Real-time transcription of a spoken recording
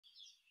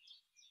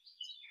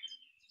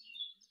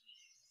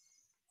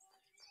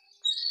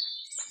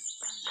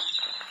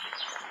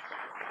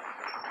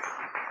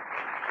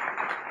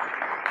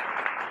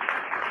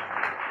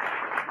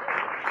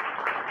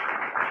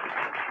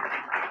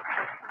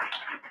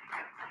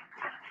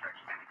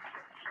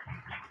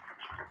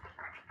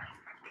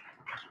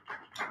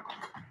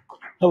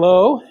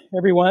Hello,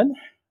 everyone.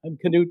 I'm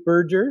Knute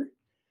Berger.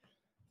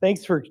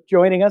 Thanks for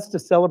joining us to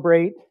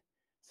celebrate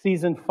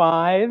Season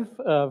 5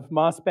 of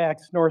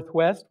Mossback's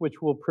Northwest,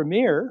 which will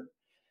premiere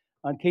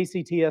on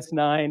KCTS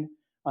 9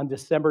 on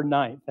December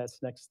 9th.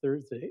 That's next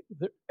Thursday.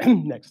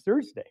 Next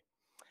Thursday.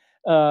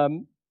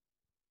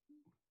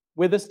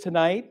 With us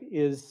tonight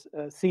is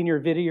senior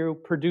video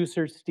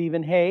producer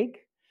Stephen Hegg.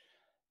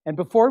 And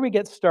before we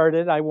get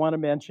started, I want to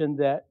mention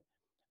that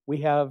we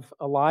have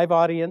a live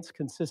audience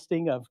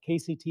consisting of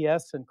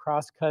KCTS and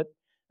Crosscut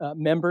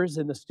members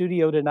in the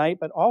studio tonight,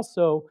 but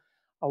also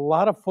a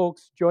lot of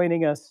folks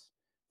joining us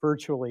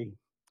virtually.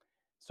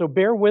 So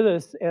bear with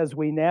us as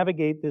we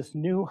navigate this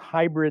new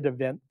hybrid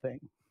event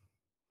thing.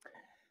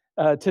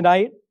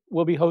 Tonight,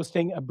 we'll be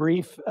hosting a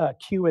brief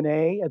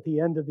Q&A at the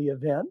end of the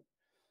event.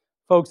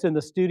 Folks in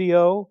the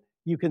studio,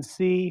 you can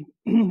see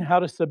how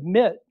to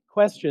submit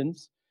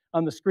questions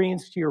on the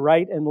screens to your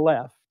right and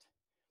left.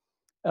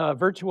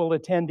 Virtual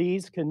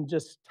attendees can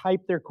just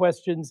type their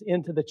questions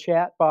into the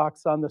chat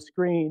box on the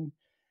screen,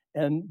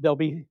 and they'll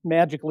be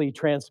magically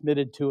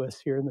transmitted to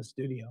us here in the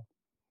studio.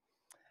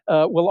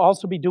 We'll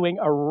also be doing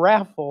a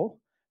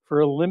raffle for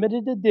a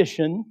limited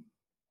edition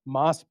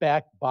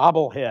Mossback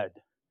bobblehead.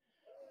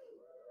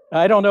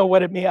 I don't know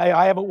what it means.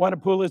 I haven't won a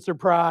Pulitzer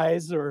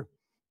Prize or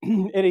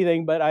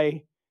anything, but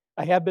I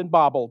have been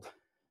bobbled.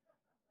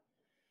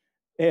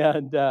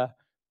 And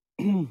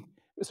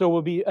so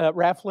we'll be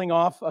raffling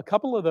off a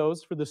couple of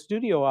those for the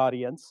studio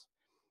audience,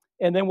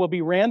 and then we'll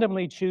be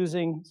randomly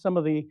choosing some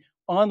of the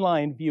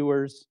online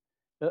viewers,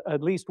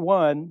 at least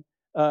one,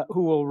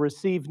 who will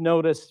receive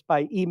notice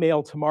by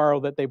email tomorrow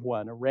that they've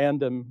won, a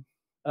random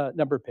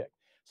number pick.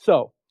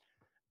 So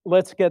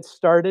let's get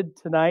started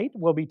tonight.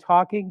 We'll be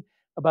talking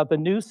about the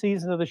new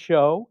season of the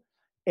show,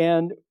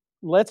 and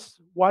let's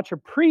watch a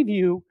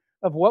preview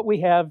of what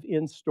we have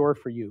in store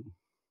for you.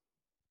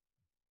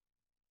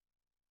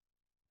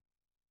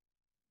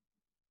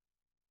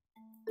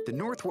 The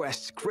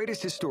Northwest's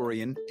greatest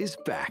historian is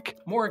back.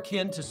 More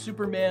akin to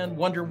Superman,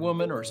 Wonder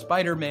Woman, or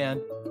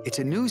Spider-Man. It's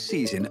a new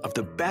season of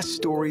the best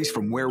stories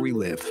from where we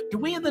live. Do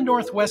we in the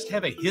Northwest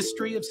have a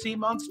history of sea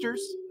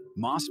monsters?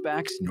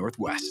 Mossback's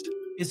Northwest.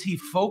 Is he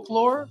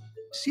folklore?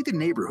 See the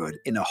neighborhood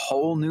in a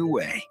whole new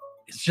way.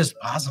 It's just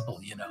possible,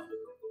 you know.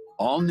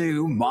 All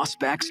new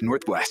Mossback's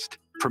Northwest.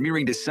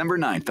 Premiering December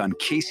 9th on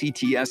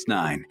KCTS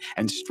 9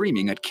 and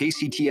streaming at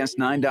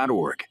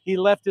kcts9.org. He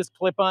left his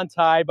clip-on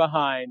tie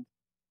behind.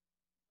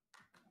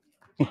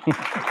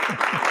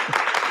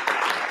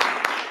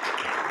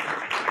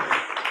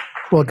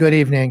 Well, good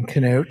evening,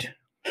 Knute.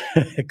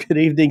 Good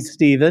evening,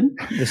 Stephen.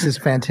 This is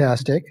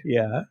fantastic.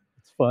 Yeah,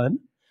 it's fun.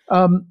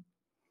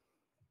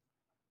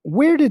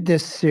 Where did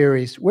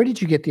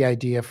you get the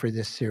idea for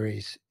this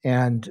series?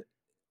 And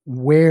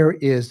where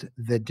is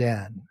the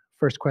den?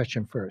 First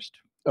question first.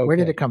 Okay. Where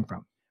did it come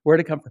from? Where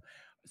did it come from?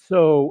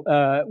 So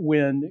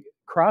when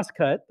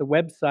Crosscut, the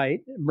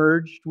website,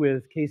 merged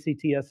with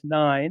KCTS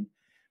 9,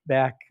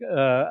 back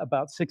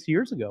about 6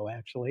 years ago,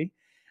 actually,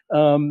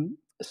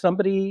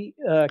 somebody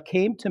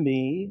came to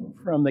me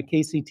from the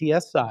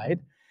KCTS side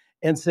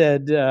and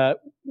said,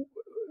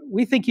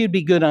 we think you'd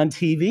be good on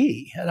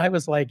TV. And I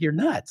was like, you're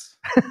nuts.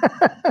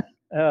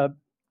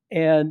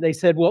 And they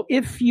said, well,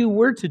 if you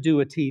were to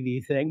do a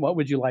TV thing, what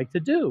would you like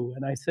to do?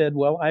 And I said,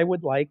 well, I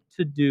would like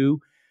to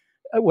do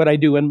what I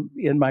do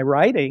in my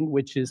writing,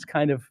 which is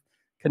kind of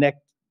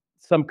connect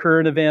some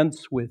current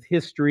events with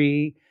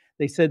history.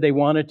 They said they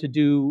wanted to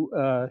do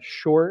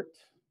short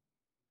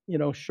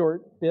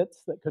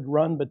bits that could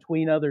run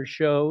between other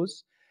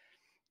shows.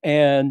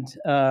 And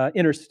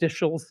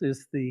interstitials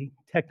is the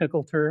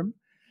technical term.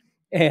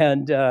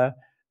 And I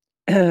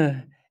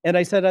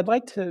said, I'd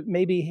like to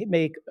maybe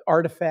make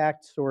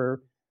artifacts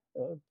or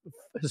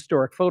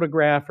historic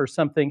photograph or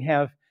something,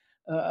 have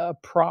a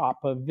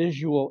prop, a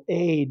visual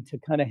aid to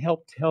kind of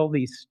help tell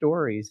these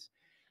stories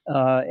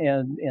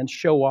and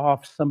show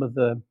off some of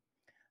the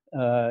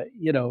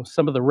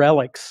some of the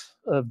relics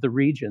of the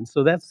region.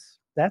 So that's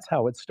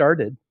how it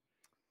started.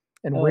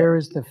 And where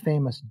is the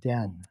famous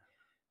den?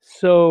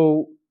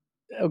 So,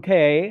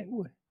 okay,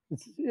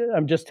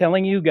 I'm just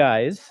telling you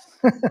guys,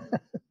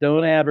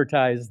 don't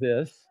advertise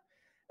this.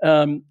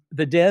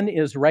 The den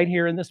is right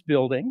here in this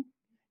building.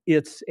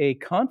 It's a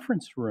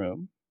conference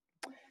room.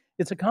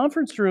 It's a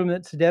conference room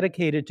that's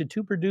dedicated to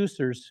two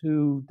producers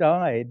who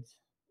died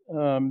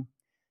in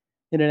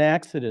an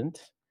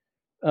accident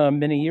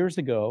many years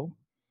ago.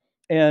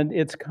 And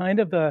it's kind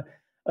of a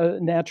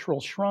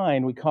natural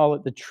shrine. We call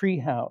it the tree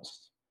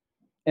house.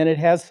 And it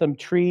has some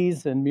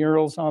trees and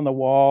murals on the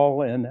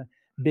wall and a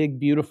big,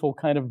 beautiful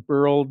kind of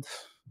burled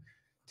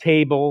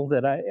table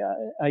that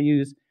I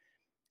use.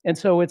 And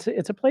so it's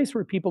a place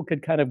where people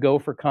could kind of go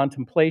for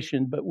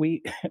contemplation, but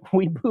we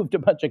moved a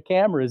bunch of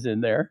cameras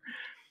in there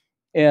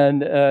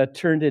and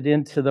turned it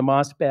into the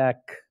Mossback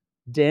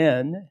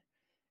Den.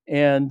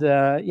 And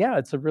yeah,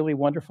 it's a really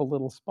wonderful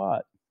little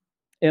spot.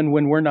 And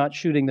when we're not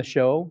shooting the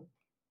show,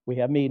 we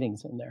have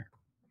meetings in there.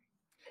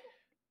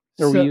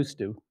 Or we used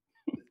to.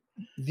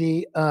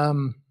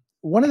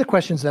 One of the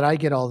questions that I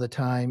get all the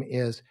time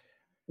is,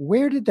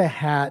 where did the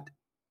hat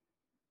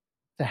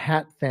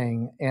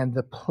thing and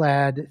the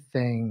plaid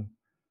thing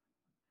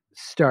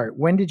start?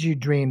 When did you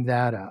dream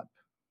that up?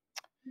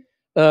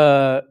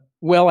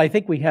 Well, I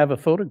think we have a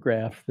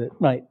photograph that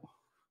might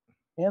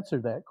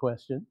answer that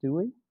question. Do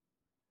we?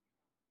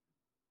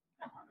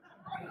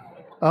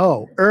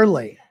 Oh,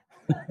 early.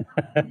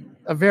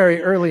 A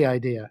very early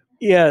idea.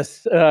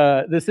 Yes,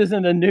 this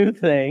isn't a new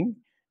thing.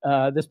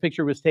 This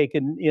picture was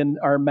taken in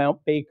our Mount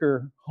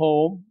Baker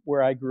home,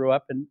 where I grew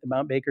up in the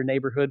Mount Baker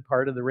neighborhood,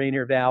 part of the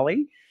Rainier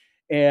Valley.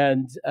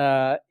 And,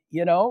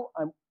 you know,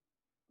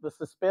 the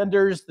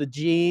suspenders, the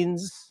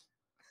jeans,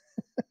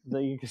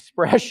 the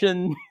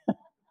expression,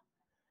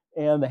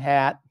 and the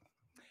hat.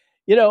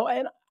 You know,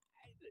 and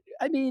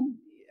I mean,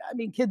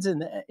 kids in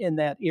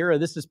that era.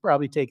 This is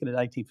probably taken in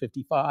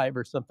 1955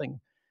 or something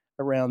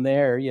around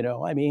there. You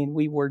know, I mean,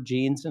 we wore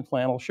jeans and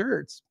flannel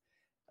shirts.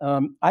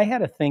 I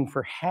had a thing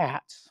for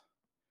hats,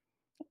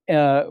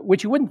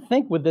 which you wouldn't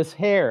think with this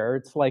hair.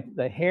 It's like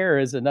the hair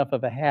is enough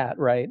of a hat,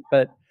 right?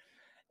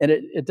 And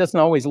it doesn't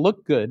always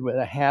look good with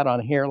a hat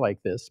on hair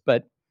like this.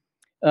 But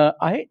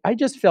I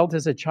just felt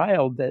as a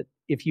child that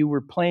if you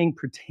were playing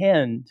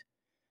pretend,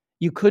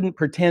 you couldn't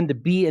pretend to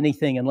be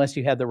anything unless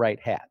you had the right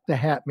hat. The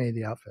hat made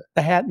the outfit.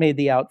 The hat made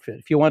the outfit.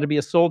 If you wanted to be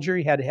a soldier,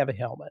 you had to have a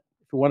helmet.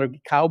 If you wanted to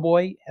be a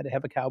cowboy, you had to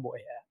have a cowboy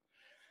hat.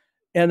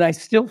 And I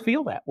still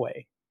feel that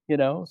way, you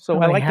know? So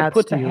I like to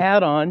put the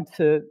hat on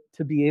to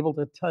be able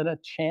to kind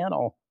of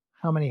channel.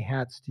 How many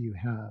hats do you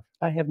have?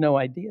 I have no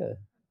idea.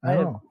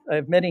 Oh. I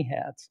have many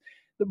hats.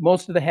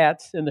 Most of the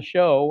hats in the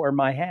show are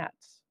my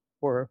hats,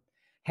 or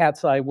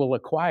hats I will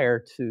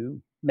acquire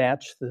to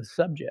match the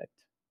subject.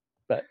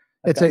 But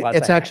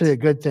it's actually a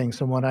good thing.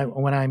 So when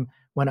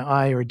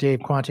I or Dave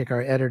Quantick,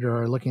 our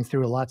editor, are looking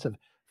through lots of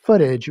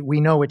footage,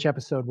 we know which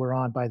episode we're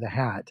on by the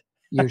hat,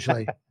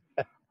 usually.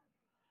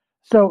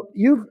 So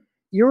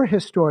you're a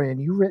historian.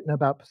 You've written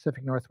about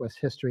Pacific Northwest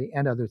history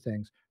and other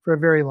things for a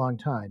very long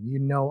time. You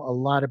know a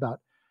lot about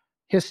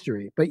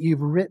history, but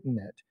you've written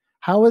it.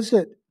 How is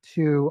it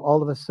to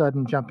all of a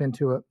sudden jump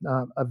into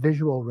a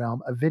visual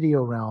realm, a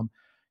video realm,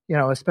 you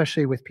know,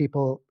 especially with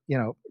people, you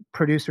know,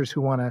 producers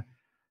who want to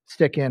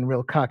stick in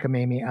real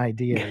cockamamie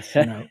ideas,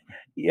 you know?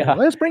 Yeah. You know,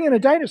 let's bring in a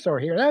dinosaur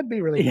here. That'd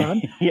be really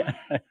fun. Yeah.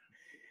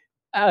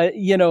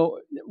 You know,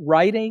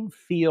 writing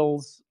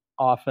feels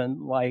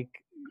often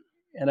like,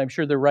 and I'm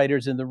sure the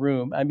writers in the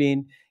room, I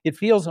mean, it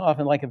feels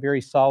often like a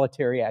very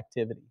solitary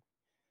activity.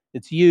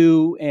 It's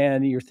you,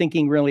 and you're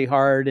thinking really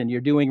hard, and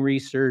you're doing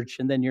research,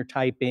 and then you're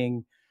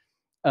typing,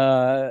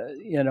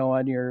 you know,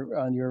 on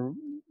your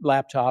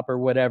laptop or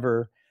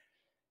whatever.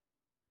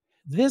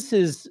 This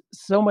is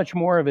so much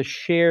more of a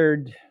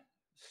shared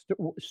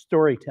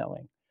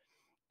storytelling.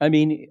 I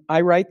mean,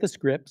 I write the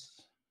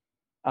scripts.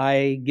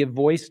 I give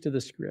voice to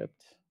the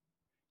script.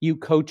 You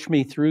coach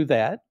me through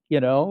that, you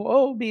know,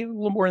 oh, be a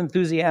little more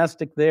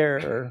enthusiastic there,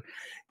 or,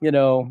 you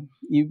know,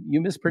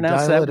 you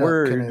mispronounced that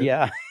word.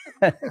 Yeah.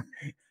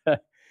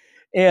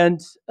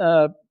 And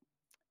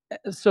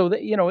so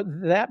that, you know,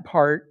 that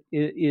part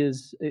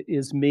is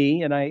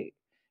me, and I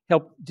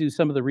help do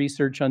some of the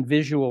research on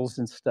visuals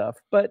and stuff,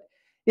 but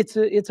it's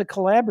a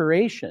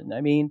collaboration.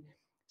 I mean,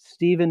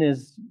 Stephen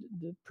is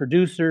the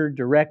producer,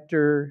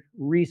 director,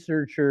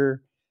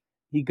 researcher.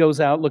 He goes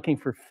out looking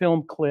for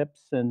film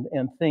clips and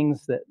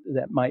things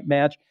that might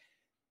match.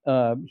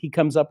 He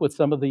comes up with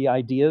some of the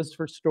ideas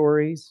for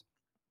stories,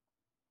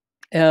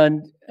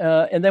 and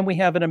then we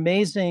have an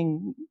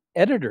amazing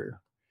editor.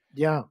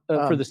 Yeah,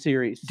 for the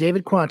series,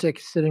 David Quantick,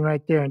 sitting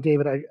right there. And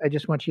David, I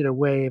just want you to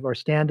wave or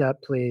stand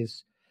up,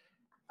 please,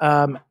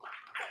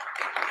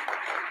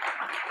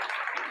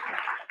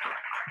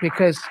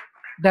 because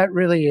that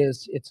really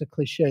is, it's a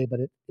cliche,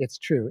 but it's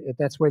true.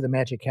 That's where the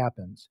magic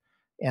happens.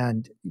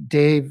 And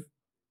Dave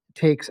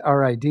takes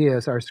our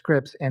ideas, our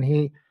scripts, and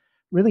he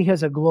really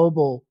has a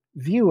global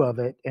view of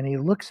it, and he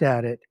looks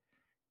at it,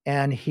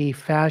 and he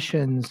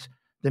fashions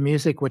the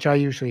music, which I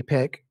usually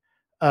pick,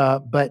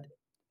 but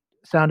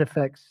sound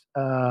effects,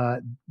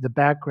 the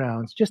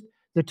backgrounds, just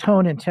the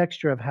tone and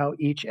texture of how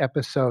each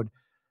episode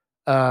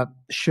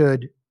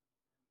should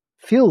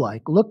feel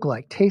like, look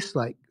like, taste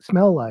like,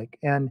 smell like.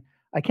 And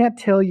I can't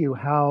tell you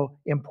how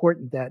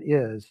important that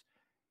is,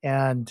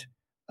 and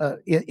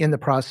in the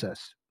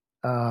process.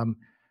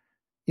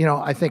 You know,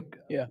 I think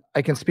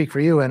I can speak for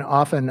you, and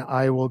often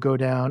I will go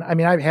down. I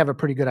mean, I have a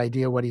pretty good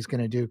idea what he's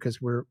going to do,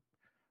 because we're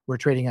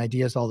trading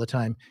ideas all the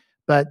time.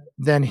 But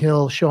then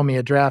he'll show me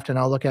a draft, and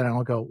I'll look at it and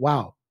I'll go,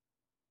 wow.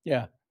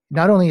 Yeah.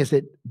 Not only is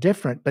it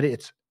different, but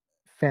it's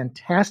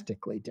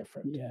fantastically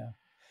different. Yeah.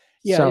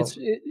 Yeah. So,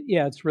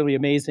 it's really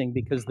amazing,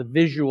 because the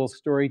visual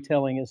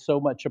storytelling is so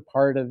much a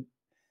part of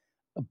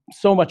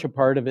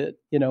it.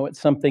 You know,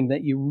 it's something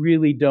that you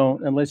really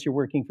don't, unless you're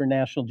working for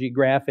National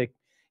Geographic,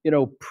 you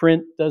know,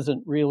 print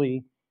doesn't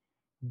really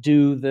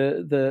do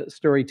the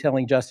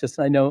storytelling justice.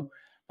 I know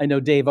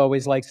Dave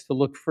always likes to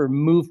look for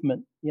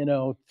movement, you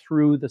know,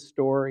 through the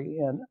story.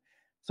 And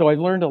so I've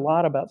learned a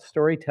lot about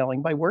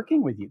storytelling by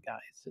working with you guys.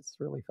 It's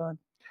really fun.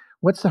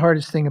 What's the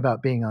hardest thing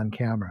about being on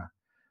camera?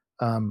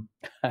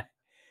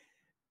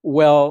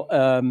 Well,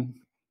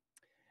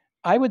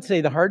 I would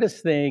say the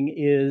hardest thing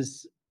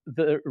is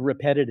the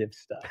repetitive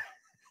stuff.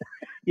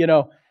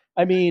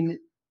 I mean,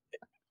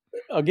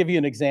 I'll give you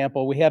an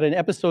example. We had an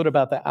episode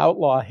about the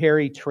outlaw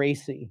Harry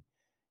Tracy,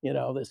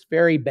 this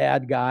very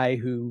bad guy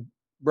who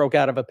broke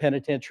out of a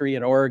penitentiary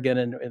in Oregon,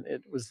 and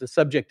it was the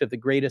subject of the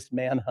greatest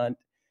manhunt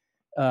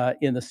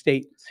in the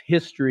state's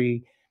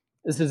history.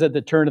 This is at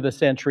the turn of the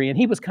century, and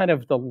he was kind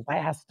of the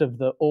last of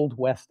the Old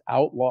West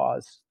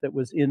outlaws that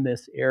was in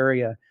this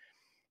area.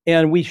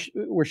 And we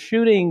were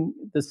shooting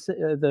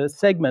the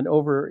segment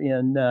over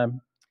in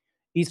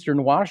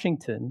Eastern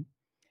Washington,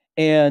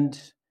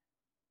 and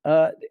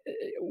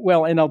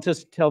and I'll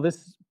just tell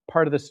this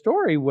part of the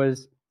story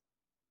was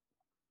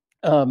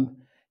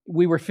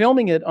we were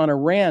filming it on a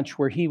ranch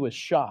where he was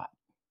shot.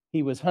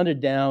 He was hunted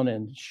down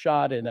and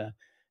shot in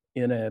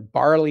a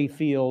barley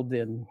field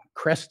in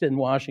Creston,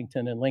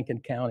 Washington, in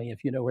Lincoln County,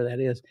 if you know where that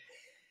is.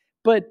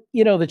 But,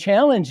 the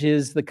challenge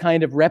is the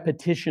kind of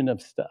repetition of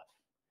stuff,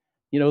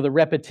 the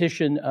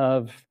repetition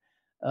of,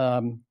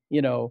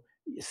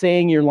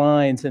 saying your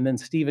lines and then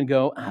Stephen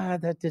go,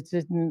 that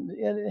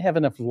didn't have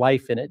enough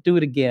life in it. Do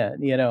it again,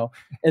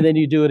 and then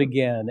you do it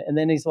again. And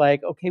then he's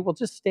like, okay, well,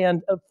 just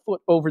stand a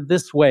foot over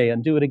this way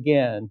and do it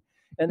again.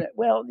 And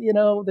well,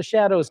 the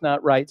shadow's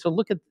not right. So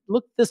look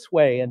this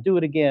way and do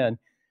it again.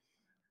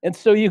 And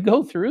so you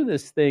go through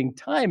this thing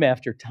time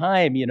after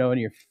time, and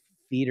your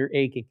feet are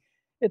aching.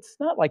 It's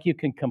not like you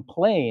can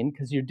complain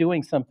because you're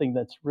doing something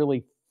that's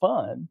really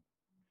fun.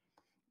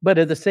 But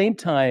at the same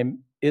time,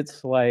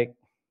 it's like,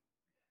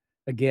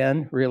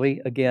 again, really,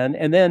 again.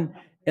 And then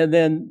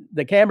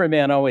the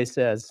cameraman always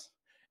says,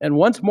 and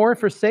once more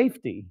for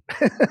safety.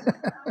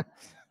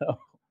 So,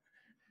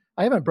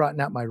 I haven't brought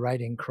out my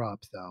riding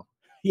crop, though.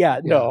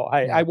 Yeah, no,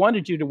 I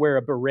wanted you to wear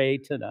a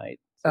beret tonight.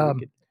 So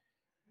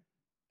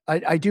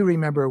I do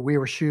remember we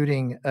were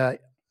shooting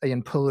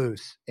in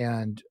Palouse,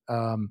 and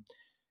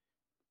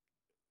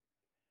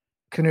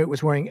Knute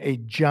was wearing a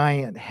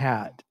giant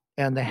hat,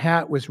 and the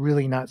hat was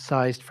really not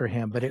sized for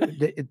him, but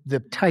the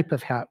type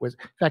of hat was,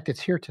 in fact,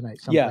 it's here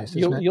tonight someplace.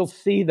 Yeah, you'll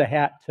see the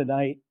hat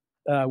tonight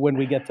when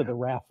we get to the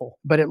raffle.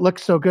 But it looked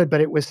so good,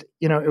 but it was,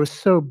 it was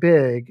so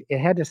big, it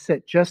had to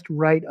sit just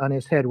right on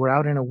his head. We're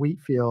out in a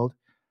wheat field,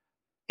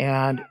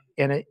 and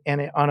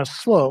on a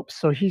slope,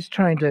 so he's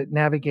trying to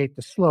navigate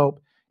the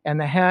slope, and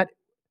the hat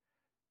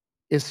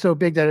is so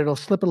big that it'll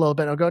slip a little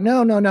bit. I'll go,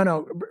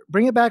 no,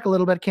 bring it back a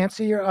little bit. Can't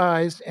see your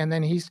eyes. And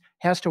then he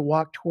has to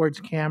walk towards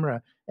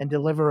camera and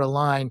deliver a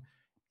line,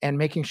 and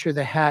making sure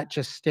the hat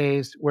just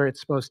stays where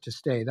it's supposed to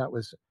stay. That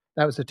was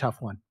a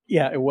tough one.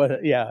 Yeah, it was.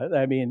 Yeah,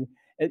 I mean,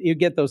 you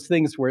get those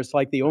things where it's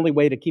like the only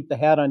way to keep the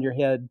hat on your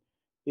head,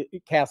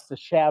 it casts a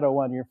shadow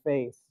on your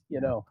face.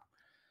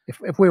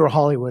 If we were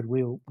Hollywood,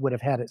 we would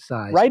have had it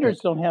sized.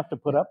 Writers don't have to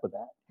put up with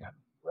that,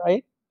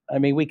 right? I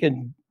mean, we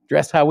can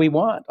dress how we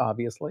want,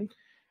 obviously.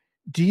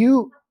 Do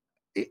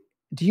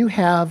you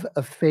have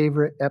a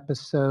favorite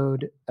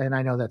episode? And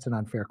I know that's an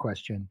unfair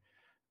question,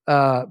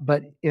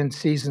 but in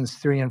seasons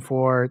 3 and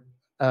 4,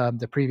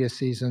 the previous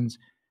seasons,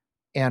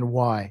 and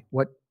why?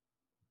 What?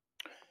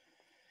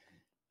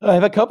 I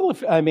have a couple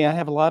of. I mean, I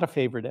have a lot of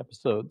favorite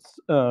episodes,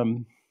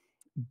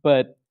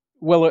 but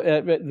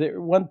the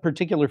one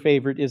particular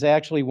favorite is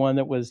actually one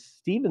that was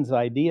Stephen's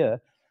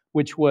idea,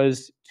 which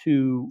was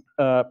to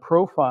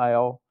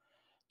profile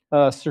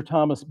Sir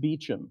Thomas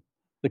Beecham,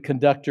 the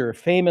conductor,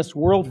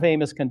 world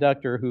famous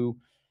conductor who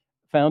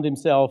found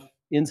himself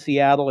in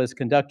Seattle as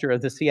conductor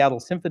of the Seattle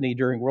Symphony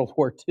during World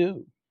War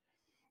II.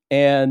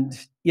 And,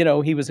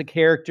 he was a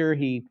character.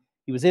 He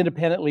was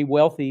independently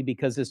wealthy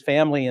because his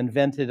family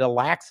invented a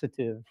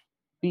laxative,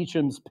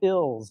 Beecham's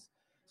pills.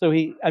 So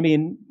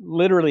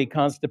literally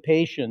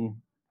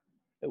constipation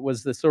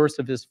was the source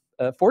of his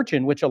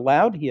fortune, which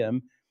allowed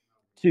him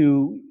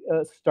to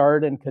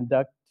start and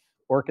conduct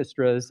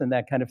orchestras and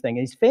that kind of thing.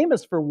 And he's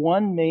famous for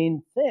one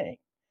main thing,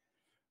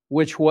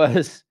 which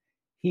was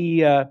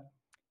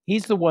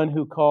he's the one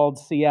who called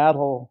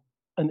Seattle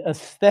an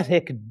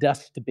aesthetic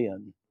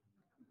dustbin.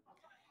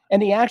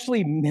 And he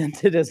actually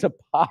meant it as a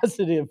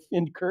positive,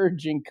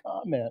 encouraging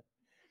comment,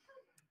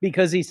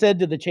 because he said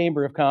to the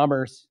Chamber of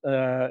Commerce,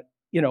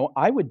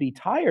 I would be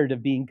tired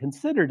of being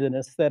considered an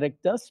aesthetic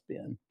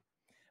dustbin.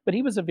 But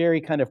he was a very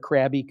kind of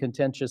crabby,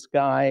 contentious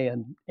guy,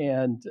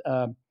 and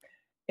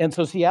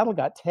so Seattle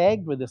got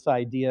tagged with this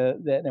idea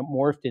that it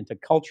morphed into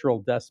cultural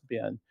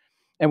dustbin.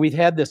 And we've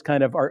had this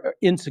kind of our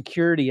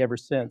insecurity ever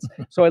since.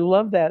 So I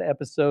love that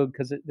episode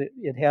because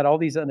it had all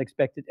these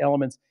unexpected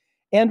elements.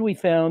 And we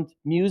found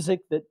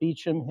music that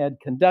Beecham had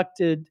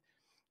conducted.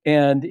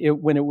 And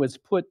when it was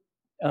put,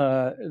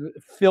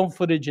 film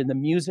footage and the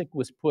music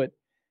was put,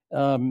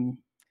 the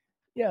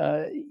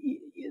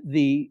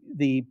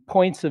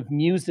points of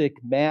music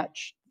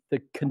matched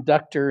the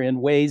conductor in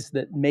ways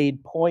that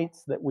made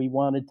points that we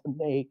wanted to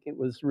make. It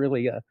was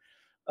really a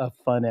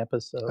fun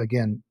episode.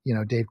 Again,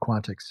 Dave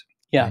Quantix.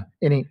 Yeah.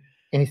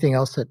 Anything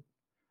else that?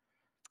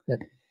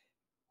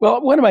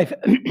 Well, one of my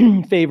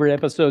favorite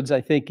episodes,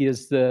 I think,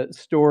 is the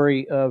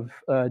story of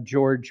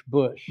George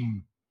Bush,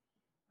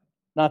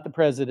 not the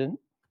president,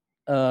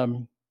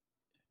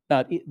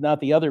 not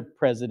the other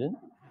president,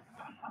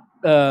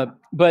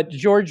 but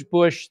George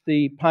Bush,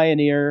 the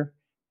pioneer,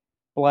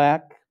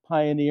 black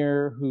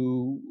pioneer,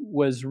 who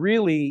was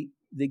really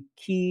the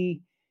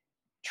key,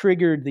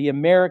 triggered the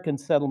American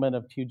settlement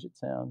of Puget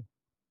Sound.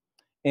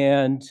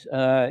 And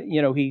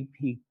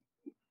he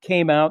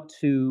came out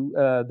to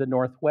the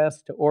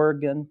Northwest, to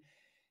Oregon.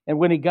 And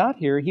when he got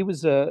here, he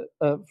was a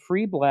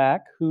free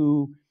black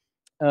who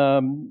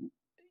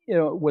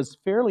was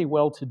fairly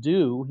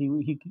well-to-do.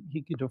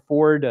 He could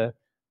afford a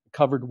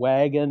covered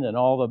wagon and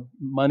all the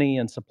money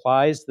and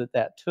supplies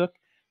that took,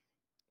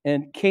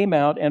 and came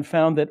out and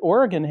found that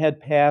Oregon had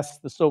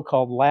passed the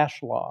so-called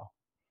Lash Law.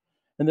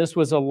 And this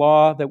was a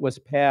law that was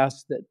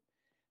passed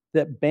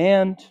that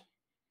banned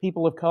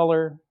people of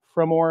color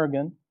from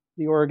Oregon,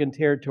 the Oregon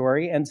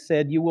Territory, and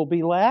said you will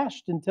be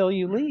lashed until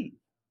you leave.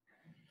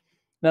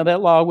 Now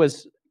that law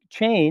was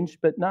changed,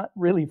 but not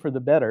really for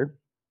the better.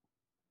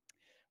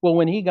 Well,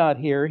 when he got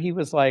here, he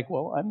was like,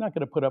 well, I'm not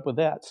going to put up with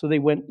that. So they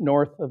went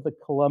north of the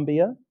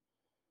Columbia,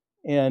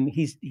 and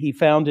he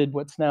founded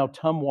what's now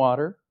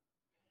Tumwater.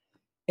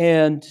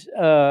 And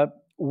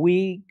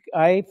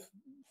I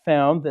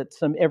found that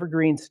some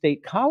Evergreen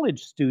State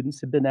College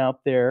students had been out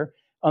there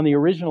on the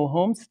original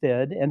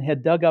homestead and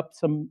had dug up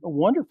some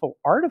wonderful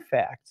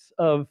artifacts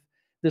of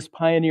this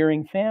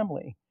pioneering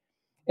family.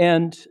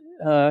 And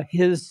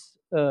his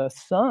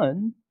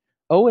son,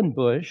 Owen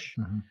Bush,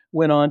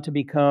 went on to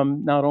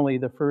become not only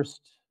the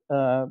first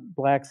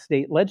black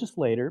state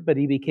legislator, but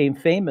he became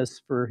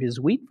famous for his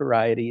wheat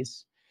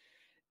varieties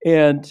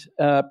and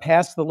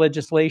passed the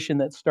legislation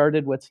that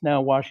started what's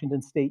now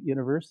Washington State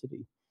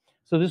University.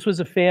 So this was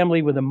a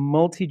family with a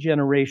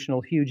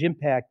multi-generational, huge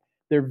impact.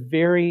 They're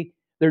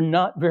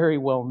not very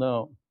well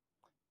known.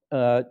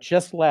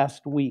 Just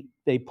last week,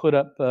 they put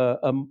up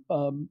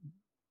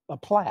a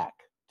plaque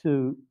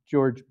to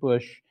George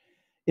Bush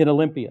in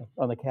Olympia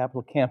on the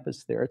Capitol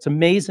campus there. It's an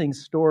amazing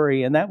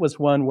story, and that was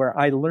one where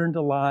I learned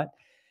a lot,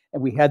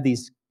 and we had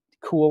these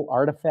cool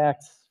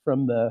artifacts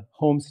from the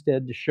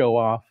homestead to show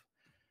off.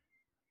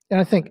 And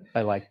I think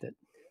I liked it.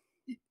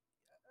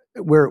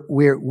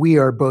 We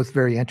are both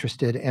very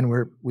interested, and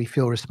we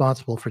feel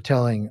responsible for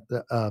telling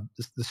the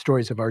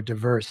stories of our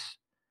diverse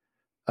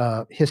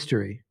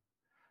history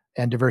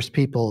and diverse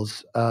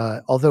peoples,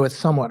 although it's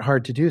somewhat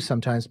hard to do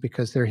sometimes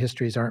because their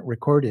histories aren't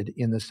recorded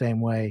in the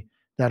same way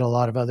that a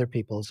lot of other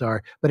people's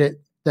are. But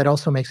that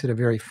also makes it a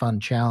very fun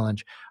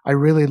challenge. I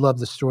really love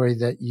the story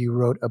that you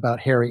wrote about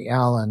Harry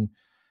Allen,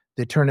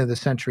 the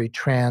turn-of-the-century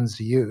trans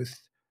youth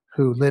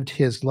who lived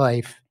his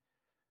life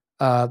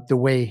the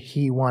way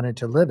he wanted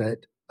to live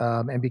it,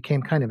 and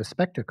became kind of a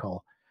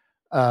spectacle,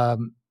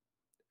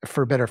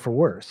 for better, for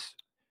worse.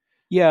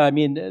 Yeah, I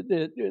mean,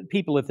 the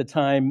people at the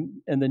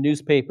time and the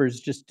newspapers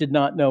just did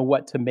not know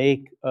what to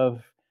make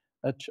of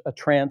a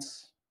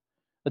trans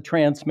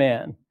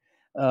man.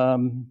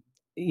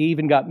 He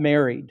even got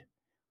married.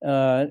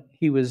 There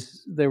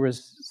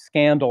was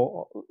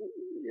scandal.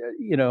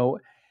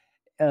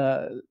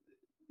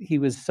 He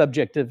was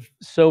subject of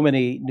so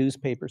many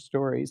newspaper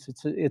stories.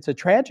 It's a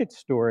tragic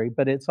story,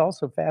 but it's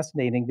also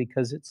fascinating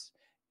because it's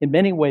in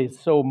many ways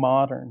so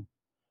modern.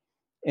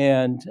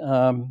 And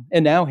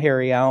now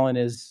Harry Allen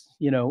is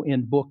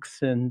in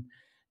books and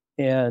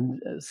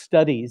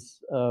studies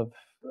of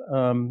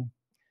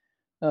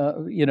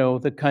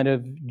the kind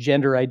of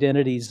gender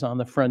identities on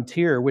the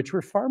frontier, which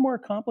were far more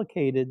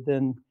complicated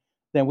than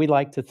we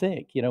like to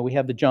think. We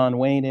have the John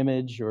Wayne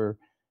image or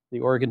the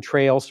Oregon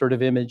Trail sort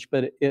of image,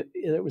 but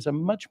it was a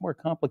much more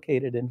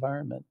complicated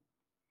environment.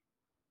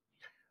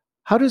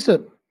 How does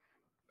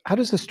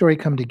the story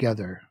come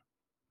together?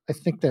 I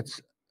think that's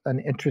an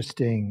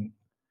interesting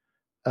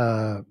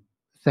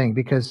thing,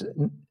 because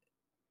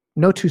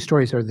no two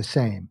stories are the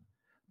same,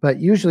 but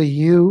usually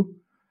you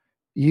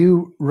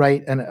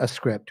write a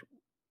script.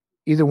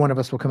 Either one of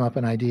us will come up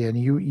with an idea, and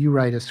you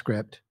write a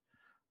script,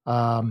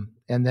 and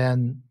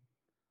then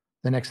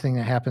the next thing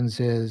that happens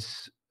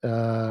is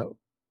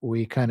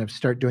we kind of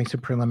start doing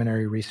some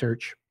preliminary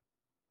research.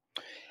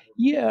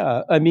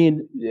 Yeah, I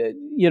mean,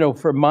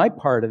 for my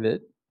part of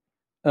it,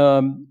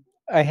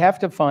 I have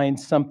to find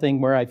something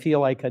where I feel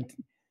like I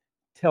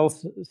tell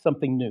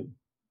something new.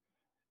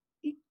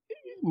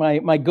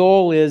 My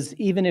goal is,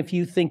 even if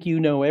you think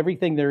you know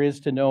everything there is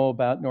to know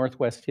about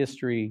Northwest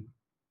history,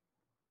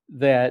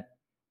 that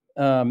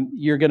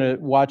you're going to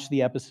watch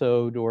the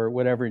episode or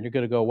whatever, and you're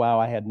going to go, wow,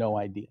 I had no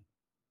idea.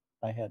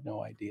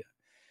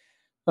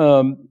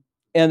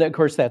 And of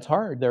course, that's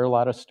hard. There are a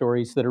lot of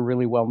stories that are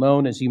really well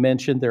known. As you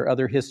mentioned, there are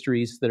other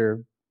histories that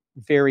are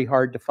very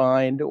hard to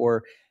find,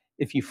 or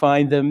if you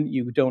find them,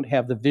 you don't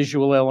have the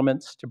visual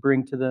elements to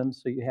bring to them,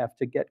 so you have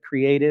to get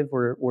creative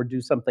or do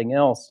something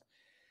else.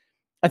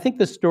 I think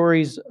the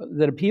stories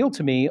that appeal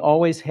to me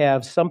always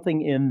have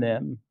something in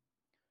them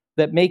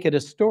that make it a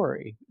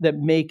story, that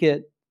make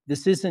it,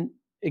 this isn't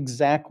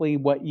exactly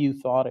what you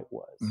thought it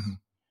was. Mm-hmm.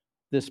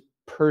 This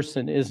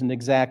person isn't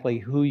exactly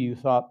who you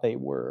thought they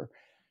were.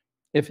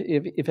 If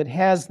it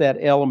has that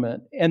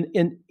element, and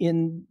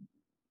in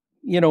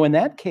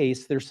that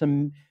case, there's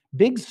some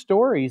big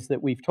stories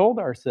that we've told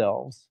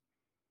ourselves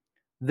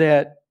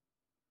that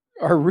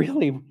are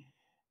really,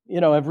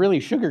 have really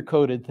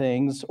sugar-coated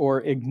things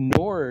or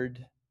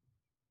ignored,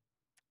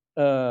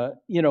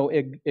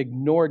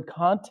 ignored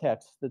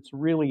context that's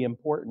really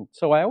important.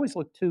 So I always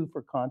look too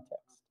for context.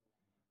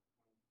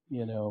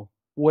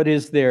 What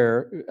is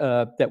there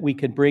that we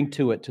can bring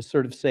to it to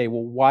sort of say,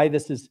 well, why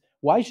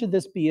should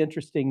this be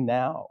interesting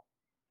now?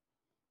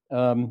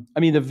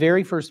 The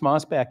very first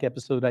Mossback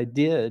episode I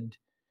did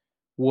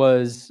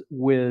was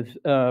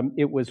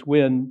it was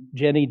when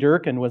Jenny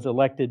Durkin was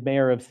elected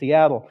mayor of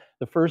Seattle,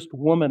 the first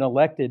woman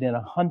elected in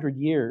 100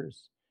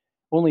 years,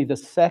 only the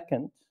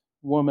second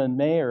woman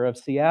mayor of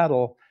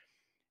Seattle.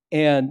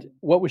 And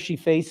what was she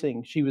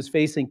facing? She was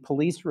facing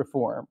police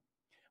reform.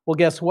 Well,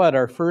 guess what?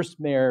 Our first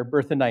mayor,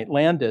 Bertha Knight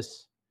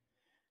Landis,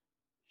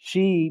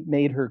 she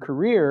made her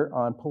career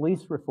on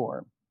police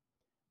reform.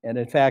 And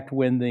in fact,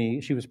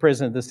 when she was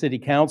president of the city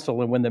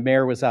council, and when the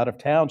mayor was out of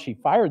town, she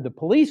fired the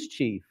police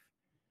chief.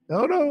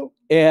 Oh, no.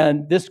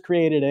 And this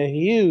created a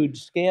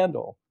huge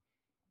scandal.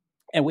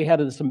 And we had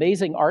this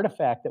amazing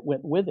artifact that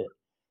went with it,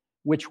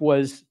 which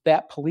was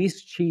that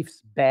police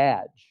chief's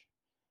badge.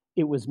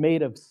 It was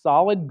made of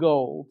solid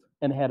gold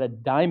and had a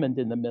diamond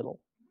in the middle.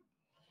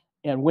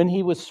 And when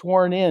he was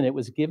sworn in, it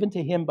was given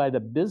to him by the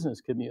business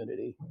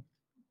community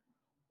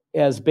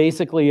as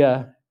basically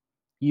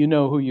you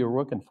know who you're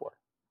working for.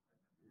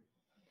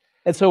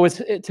 And so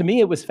to me,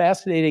 it was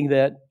fascinating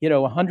that,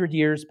 100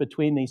 years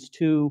between these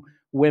two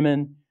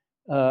women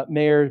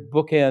mayor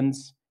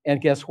bookends,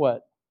 and guess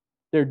what?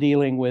 They're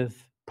dealing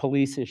with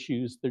police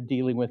issues. They're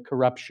dealing with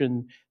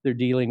corruption. They're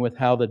dealing with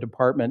how the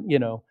department,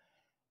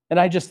 And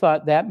I just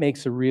thought that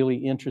makes a really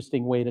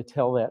interesting way to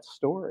tell that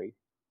story.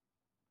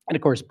 And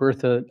of course,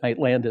 Bertha Knight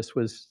Landis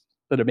was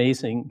an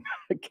amazing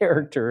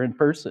character in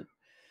person.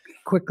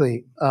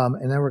 Quickly,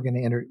 and then we're going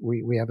to enter.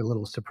 We have a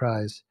little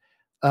surprise.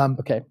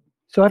 Okay.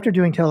 So after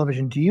doing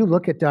television, do you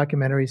look at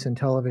documentaries and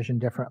television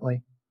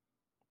differently?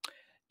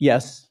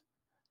 Yes.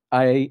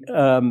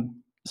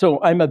 So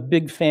I'm a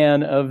big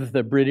fan of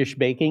the British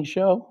baking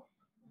show.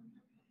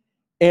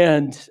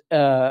 And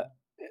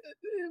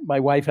my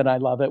wife and I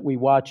love it. We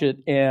watch it.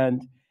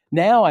 And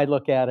now I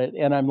look at it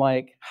and I'm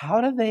like,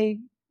 how do they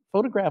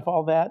photograph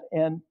all that?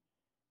 And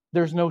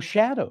there's no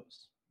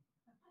shadows.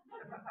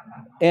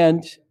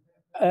 And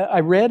I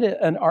read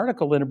an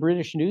article in a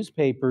British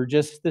newspaper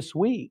just this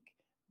week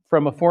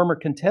from a former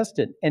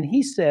contestant. And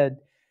he said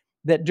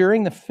that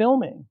during the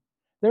filming,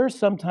 there are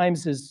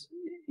sometimes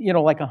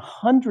like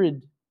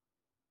 100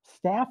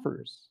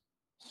 staffers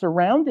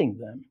surrounding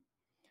them,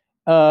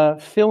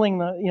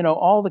 filling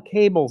all the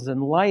cables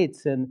and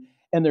lights and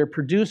their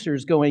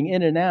producers going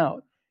in and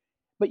out.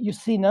 But you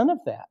see none of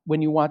that.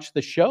 When you watch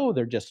the show,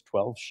 they're just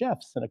 12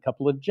 chefs and a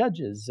couple of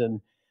judges,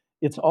 and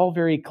it's all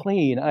very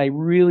clean. I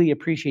really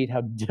appreciate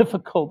how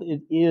difficult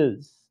it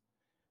is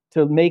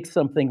to make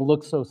something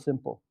look so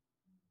simple.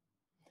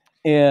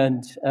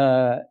 And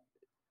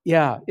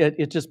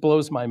it just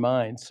blows my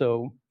mind.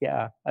 So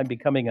yeah, I'm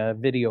becoming a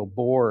video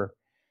bore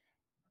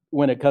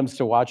when it comes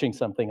to watching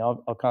something.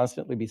 I'll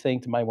constantly be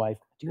saying to my wife,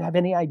 do you have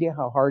any idea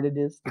how hard it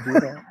is to do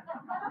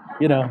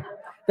that?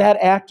 That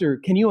actor,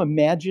 can you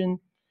imagine?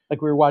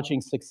 Like we were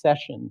watching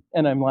Succession,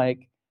 and I'm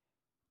like,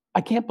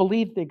 I can't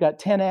believe they got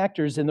 10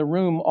 actors in the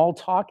room all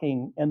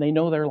talking and they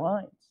know their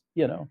lines.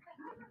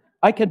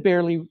 I could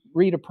barely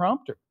read a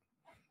prompter.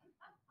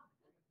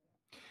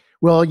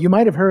 Well, you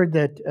might have heard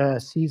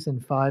that season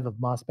 5 of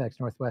Mossback's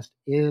Northwest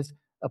is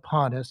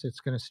upon us. It's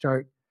going to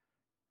start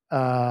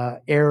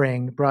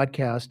airing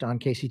broadcast on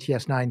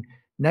KCTS 9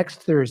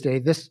 next Thursday,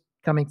 this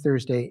coming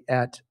Thursday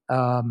at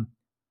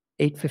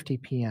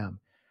 8:50 p.m.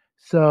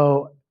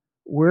 So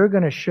we're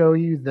going to show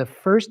you the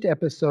first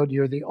episode.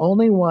 You're the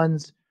only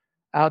ones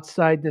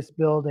outside this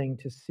building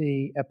to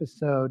see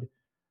episode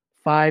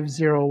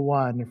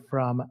 501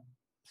 from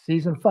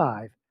season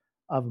 5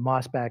 of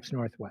Mossback's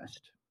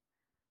Northwest.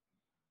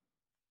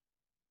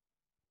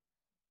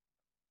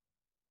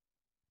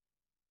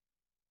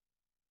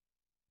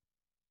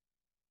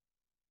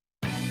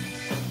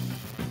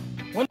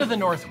 One of the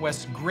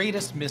Northwest's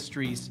greatest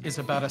mysteries is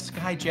about a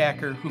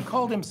skyjacker who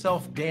called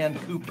himself Dan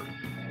Cooper,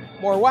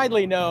 More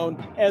widely known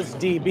as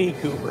D.B.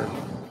 Cooper.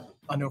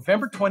 On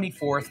November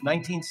 24th,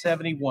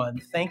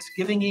 1971,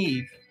 Thanksgiving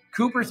Eve,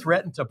 Cooper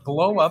threatened to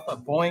blow up a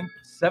Boeing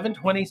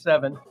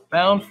 727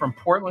 bound from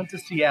Portland to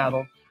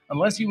Seattle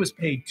unless he was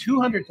paid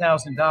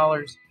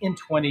 $200,000 in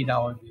 $20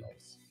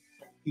 bills.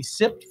 He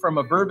sipped from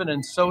a bourbon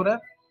and soda,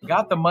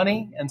 got the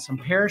money and some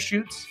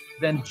parachutes,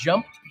 then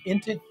jumped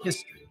into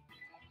history.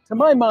 To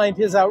my mind,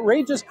 his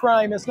outrageous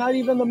crime is not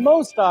even the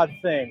most odd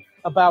thing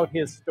about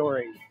his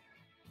story.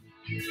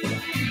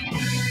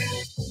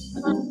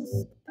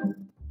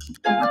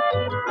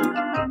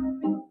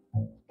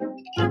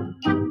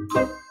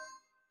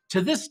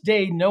 To this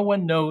day, no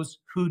one knows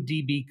who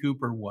D.B.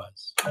 Cooper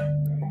was.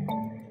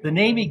 The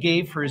name he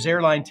gave for his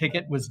airline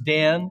ticket was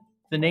Dan.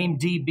 The name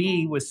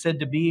D.B. was said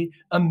to be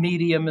a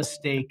media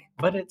mistake,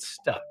 but it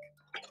stuck.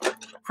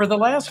 For the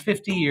last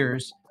 50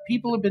 years,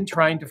 people have been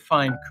trying to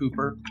find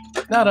Cooper,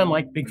 not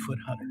unlike Bigfoot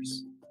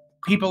hunters.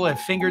 People have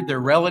fingered their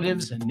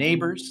relatives and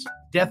neighbors.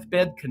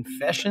 Deathbed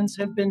confessions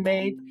have been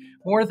made.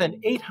 More than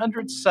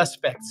 800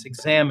 suspects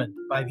examined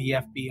by the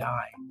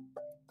FBI.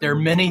 There are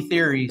many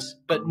theories,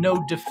 but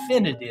no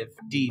definitive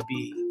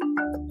DB.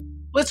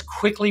 Let's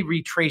quickly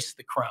retrace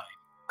the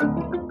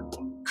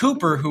crime.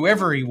 Cooper,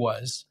 whoever he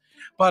was,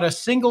 bought a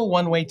single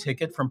one-way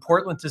ticket from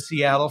Portland to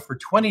Seattle for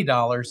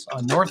 $20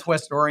 on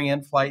Northwest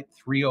Orient Flight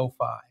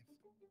 305.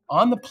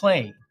 On the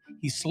plane,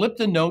 he slipped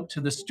a note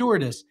to the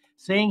stewardess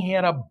saying he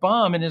had a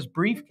bomb in his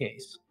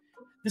briefcase.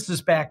 This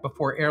is back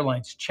before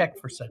airlines checked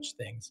for such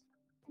things.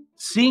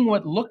 Seeing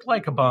what looked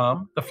like a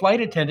bomb, the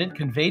flight attendant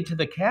conveyed to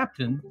the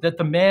captain that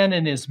the man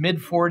in his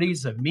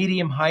mid-40s of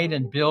medium height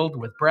and build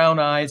with brown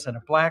eyes and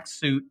a black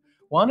suit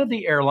wanted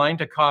the airline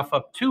to cough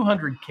up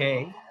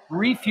 $200K,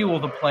 refuel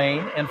the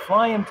plane, and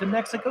fly him to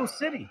Mexico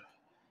City.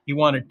 He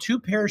wanted 2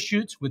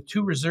 parachutes with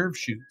 2 reserve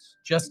chutes,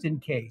 just in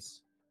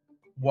case.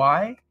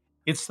 Why?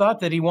 It's thought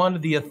that he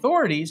wanted the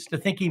authorities to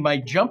think he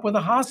might jump with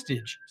a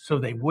hostage so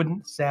they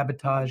wouldn't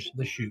sabotage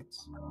the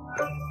chutes.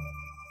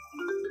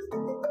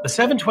 The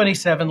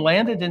 727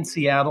 landed in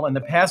Seattle and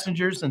the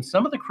passengers and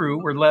some of the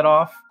crew were let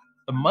off.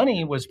 The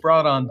money was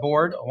brought on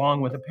board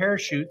along with the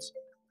parachutes,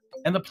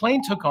 and the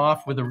plane took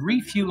off with a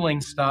refueling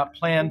stop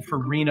planned for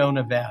Reno,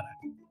 Nevada.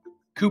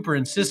 Cooper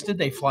insisted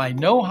they fly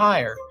no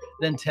higher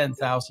than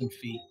 10,000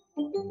 feet.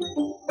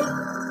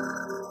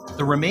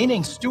 The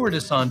remaining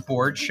stewardess on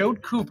board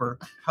showed Cooper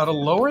how to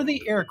lower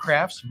the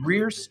aircraft's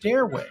rear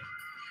stairway.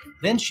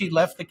 Then she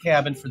left the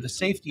cabin for the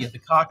safety of the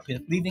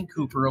cockpit, leaving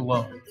Cooper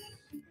alone.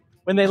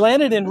 When they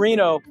landed in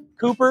Reno,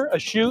 Cooper, a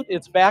chute,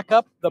 its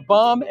backup, the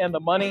bomb, and the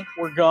money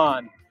were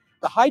gone.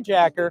 The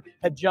hijacker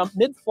had jumped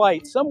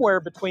mid-flight somewhere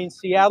between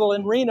Seattle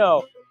and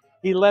Reno.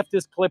 He left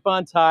his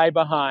clip-on tie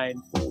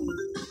behind.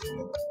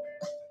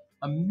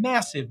 A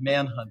massive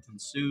manhunt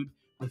ensued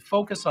with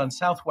focus on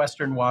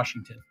southwestern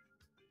Washington.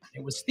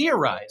 It was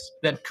theorized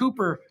that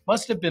Cooper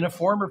must have been a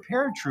former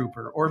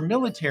paratrooper or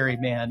military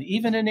man,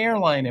 even an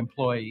airline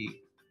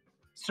employee.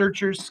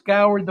 Searchers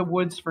scoured the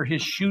woods for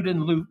his chute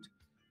and loot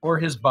or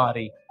his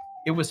body.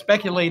 It was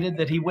speculated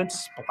that he went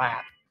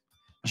splat,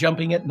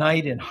 jumping at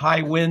night in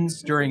high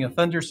winds during a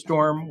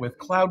thunderstorm with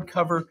cloud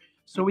cover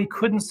so he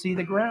couldn't see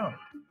the ground.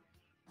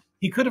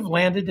 He could have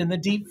landed in the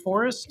deep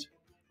forest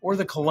or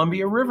the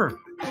Columbia River.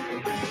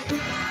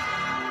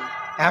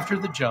 After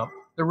the jump,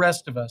 the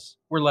rest of us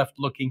were left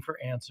looking for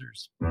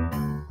answers.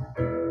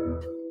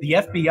 The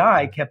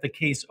FBI kept the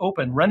case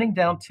open, running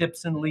down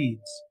tips and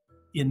leads.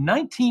 In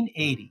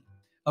 1980,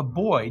 a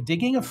boy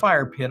digging a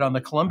fire pit on the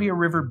Columbia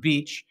River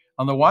beach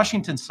on the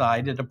Washington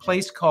side at a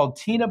place called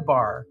Tina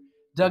Bar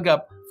dug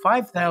up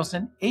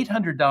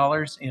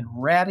 $5,800 in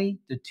ratty,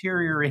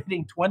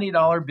 deteriorating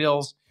 $20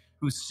 bills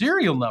whose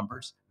serial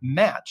numbers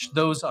matched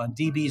those on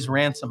DB's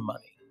ransom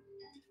money.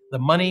 The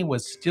money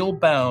was still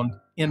bound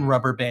in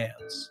rubber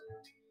bands.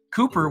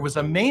 Cooper was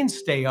a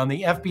mainstay on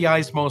the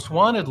FBI's most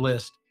wanted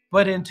list,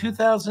 but in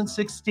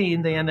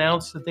 2016, they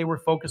announced that they were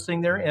focusing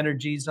their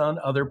energies on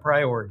other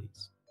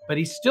priorities. But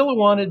he's still a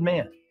wanted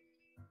man.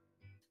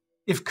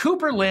 If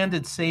Cooper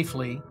landed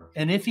safely,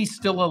 and if he's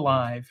still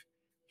alive,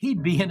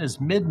 he'd be in his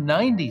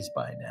mid-90s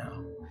by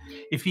now.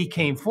 If he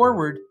came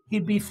forward,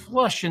 he'd be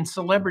flush in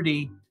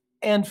celebrity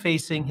and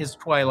facing his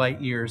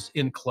twilight years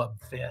in Club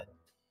Fed.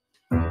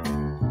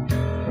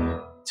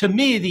 To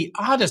me, the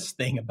oddest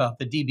thing about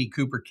the D.B.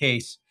 Cooper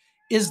case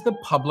is the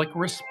public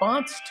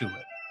response to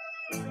it.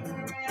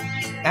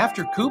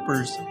 After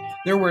Cooper's,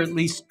 there were at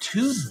least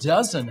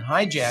 24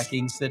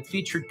 hijackings that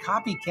featured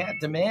copycat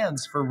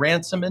demands for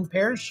ransom and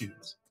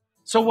parachutes.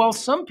 So while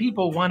some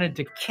people wanted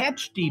to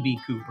catch D.B.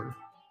 Cooper,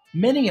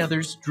 many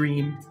others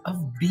dreamed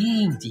of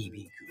being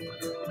D.B.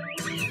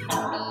 Cooper.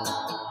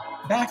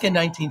 Back in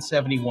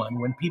 1971,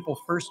 when people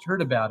first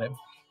heard about him,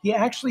 he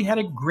actually had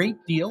a great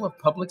deal of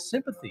public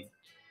sympathy.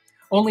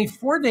 Only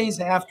 4 days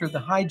after the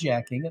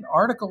hijacking, an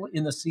article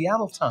in the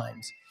Seattle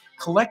Times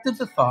collected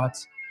the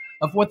thoughts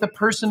of what the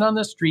person on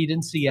the street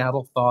in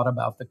Seattle thought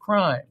about the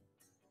crime.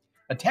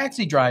 A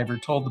taxi driver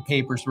told the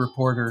paper's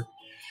reporter,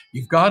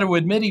 "You've got to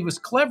admit he was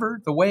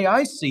clever. The way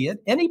I see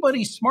it,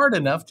 anybody smart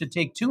enough to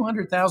take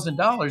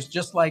 $200,000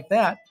 just like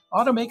that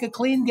ought to make a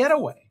clean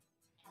getaway."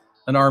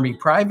 An Army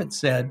private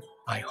said,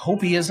 "I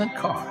hope he isn't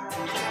caught."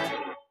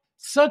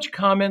 Such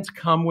comments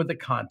come with the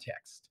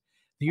context.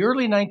 The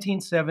early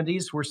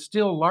 1970s were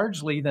still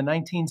largely the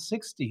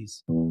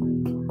 1960s.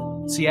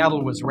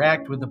 Seattle was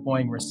racked with the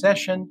Boeing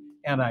recession,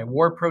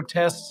 anti-war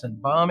protests,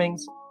 and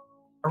bombings.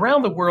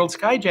 Around the world,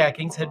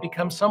 skyjackings had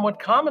become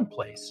somewhat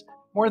commonplace.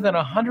 More than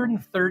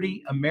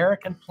 130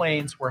 American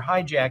planes were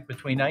hijacked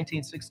between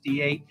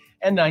 1968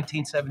 and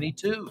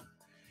 1972.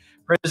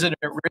 President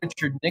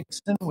Richard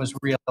Nixon was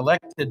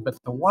reelected,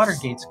 but the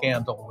Watergate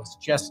scandal was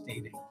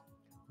gestating.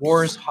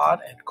 Wars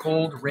hot and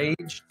cold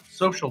raged.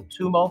 Social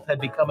tumult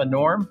had become a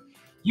norm.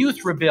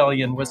 Youth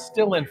rebellion was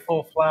still in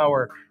full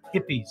flower.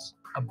 Hippies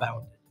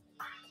abounded.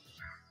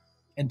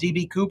 And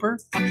D.B. Cooper,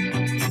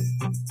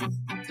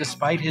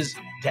 despite his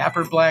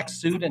dapper black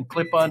suit and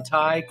clip-on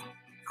tie,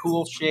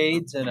 cool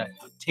shades, and a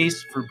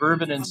taste for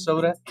bourbon and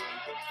soda.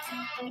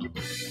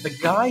 The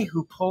guy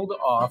who pulled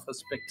off a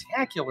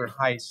spectacular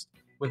heist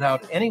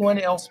without anyone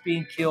else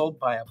being killed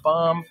by a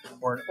bomb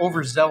or an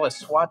overzealous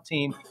SWAT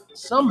team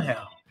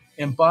somehow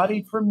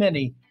embodied for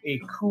many a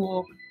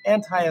cool,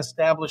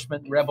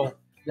 anti-establishment rebel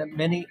that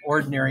many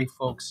ordinary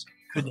folks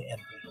could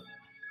envy.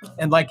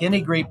 And like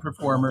any great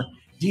performer,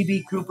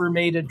 D.B. Cooper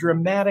made a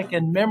dramatic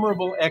and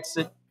memorable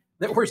exit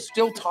that we're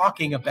still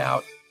talking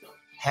about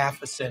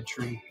half a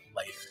century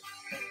later.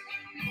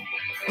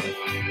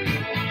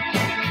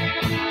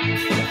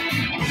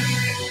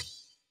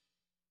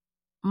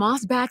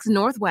 Mossback's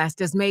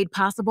Northwest is made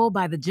possible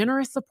by the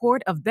generous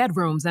support of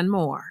Bedrooms and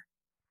More.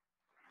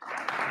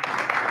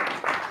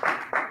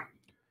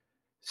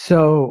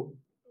 So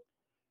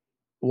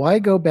why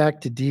go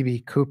back to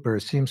D.B. Cooper?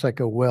 Seems like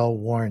a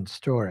well-worn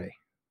story.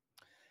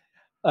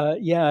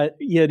 Yeah,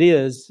 it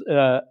is,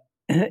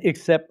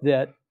 except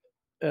that,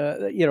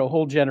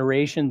 whole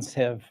generations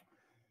have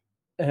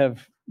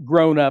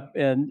grown up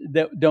and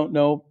don't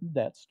know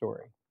that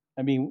story.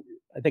 I mean,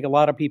 I think a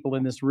lot of people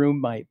in this room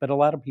might, but a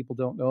lot of people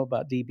don't know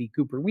about D.B.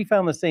 Cooper. We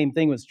found the same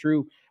thing was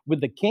true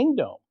with the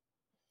Kingdome.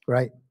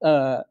 Right.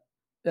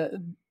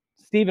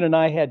 Stephen and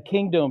I had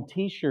Kingdome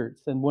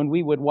T-shirts, and when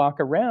we would walk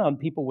around,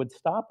 people would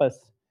stop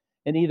us,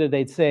 and either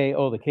they'd say,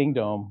 "Oh, the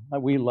Kingdome,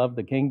 we love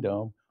the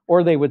Kingdome,"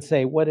 or they would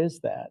say, "What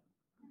is that?"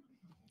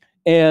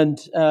 And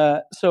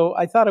so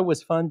I thought it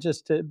was fun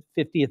just to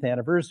 50th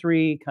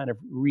anniversary, kind of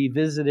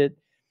revisit it.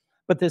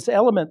 But this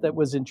element that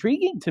was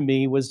intriguing to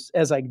me was,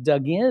 as I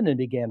dug in and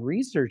began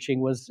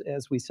researching, was,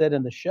 as we said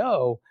in the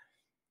show,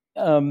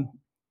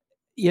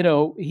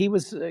 he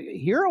was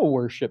hero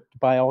worshipped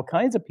by all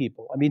kinds of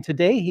people. I mean,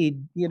 today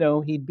he'd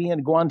be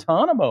in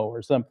Guantanamo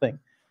or something.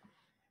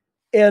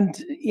 And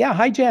yeah,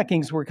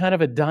 hijackings were kind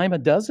of a dime a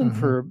dozen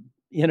for,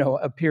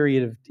 a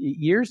period of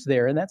years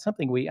there. And that's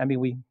something we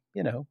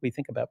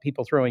think about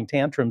people throwing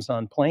tantrums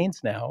on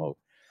planes now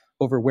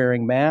over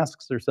wearing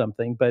masks or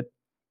something. But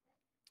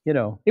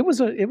it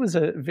was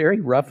a very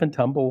rough and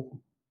tumble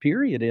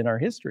period in our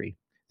history.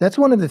 That's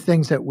one of the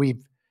things that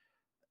we've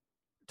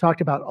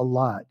talked about a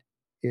lot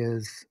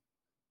is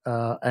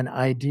an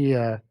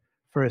idea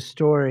for a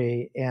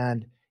story,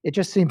 and it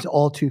just seems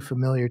all too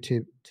familiar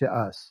to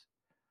us.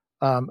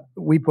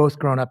 We've both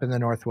grown up in the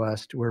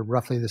Northwest. We're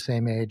roughly the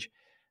same age,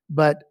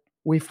 but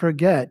we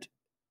forget,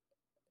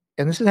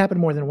 and this has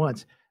happened more than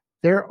once,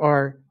 there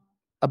are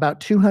about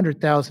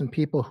 200,000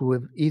 people who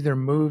have either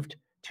moved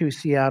to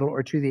Seattle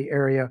or to the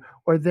area,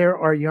 or there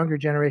are younger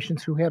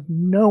generations who have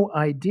no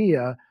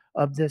idea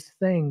of this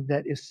thing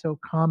that is so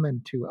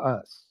common to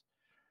us.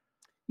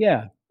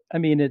 Yeah. I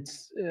mean,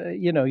 it's,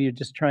 you're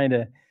just trying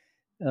to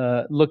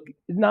look,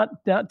 not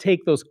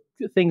take those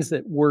things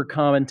that were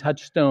common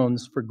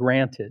touchstones for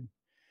granted.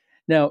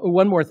 Now,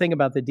 one more thing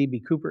about the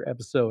D.B. Cooper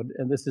episode,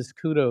 and this is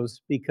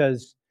kudos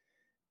because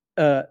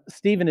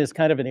Stephen is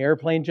kind of an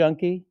airplane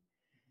junkie.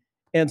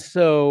 And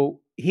so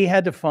he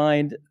had to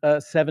find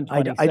a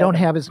 727. I don't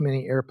have as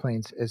many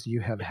airplanes as you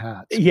have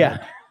had.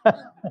 Yeah.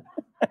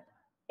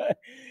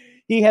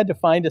 He had to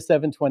find a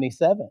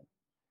 727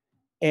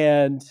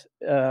 and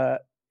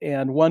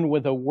one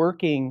with a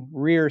working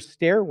rear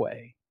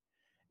stairway.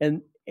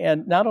 And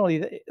not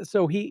only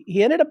so he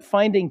ended up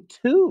finding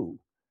two.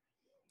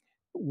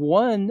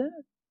 One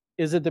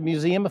is at the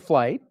Museum of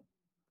Flight,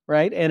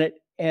 right?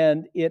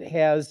 And it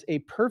has a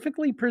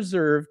perfectly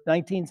preserved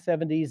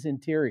 1970s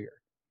interior.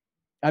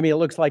 I mean, it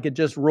looks like it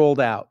just rolled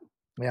out.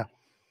 Yeah.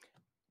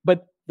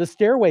 But the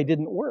stairway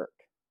didn't work.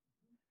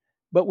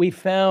 But we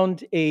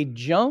found a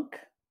junk,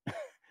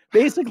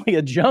 basically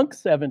a junk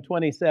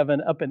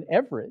 727 up in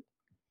Everett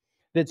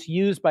that's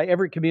used by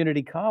every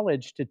community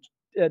college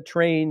to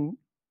train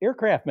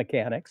aircraft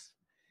mechanics.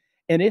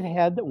 And it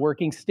had the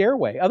working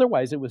stairway.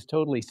 Otherwise, it was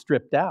totally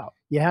stripped out.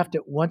 You have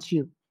to, once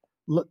you,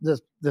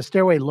 the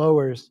stairway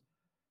lowers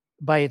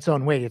by its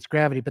own weight, it's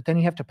gravity, but then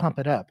you have to pump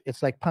it up.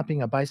 It's like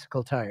pumping a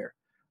bicycle tire.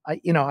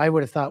 I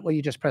would have thought, well,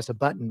 you just press a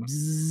button.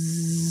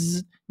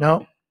 Bzzz.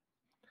 No,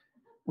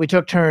 we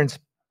took turns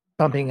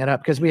pumping it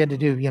up because we had to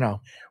do,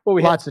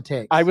 lots of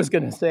takes. I was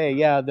going to say,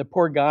 yeah, the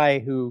poor guy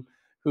who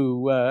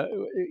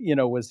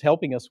was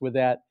helping us with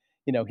that,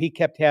 he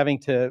kept having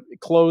to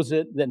close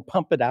it, then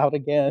pump it out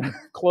again,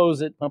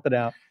 close it, pump it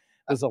out.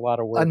 It was a lot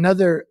of work.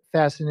 Another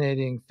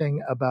fascinating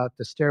thing about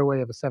the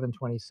stairway of a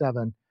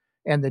 727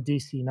 and the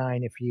DC-9,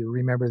 if you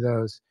remember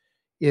those,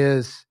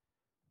 is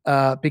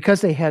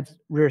because they had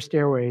rear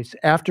stairways,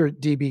 after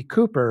D.B.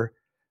 Cooper,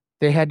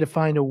 they had to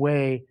find a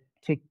way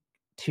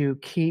to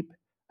keep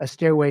a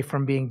stairway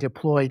from being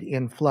deployed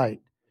in flight.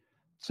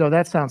 So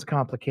that sounds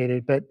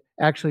complicated, but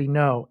actually,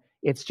 no.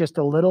 It's just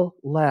a little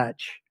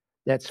latch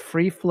that's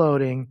free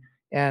floating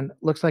and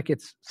looks like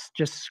it's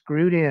just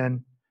screwed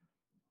in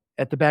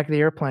at the back of the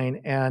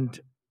airplane. And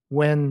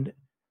when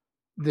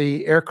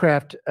the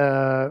aircraft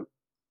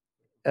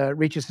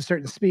reaches a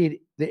certain speed,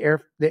 the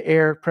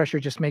air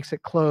pressure just makes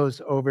it close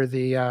over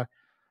the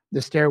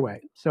stairway.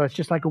 So it's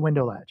just like a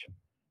window latch.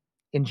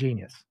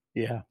 Ingenious.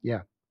 Yeah.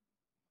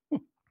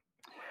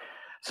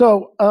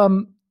 So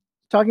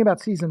talking about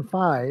season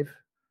 5,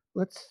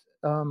 let's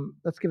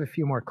give a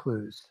few more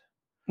clues.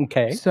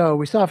 Okay. So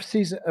we saw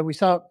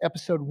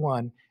episode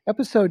 1.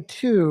 Episode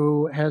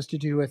 2 has to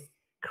do with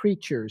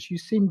creatures. You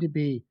seem to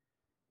be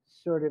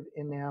sort of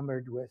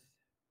enamored with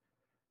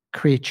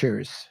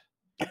creatures.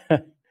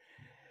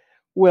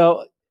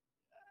 Well,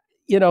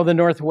 the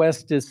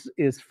Northwest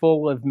is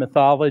full of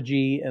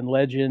mythology and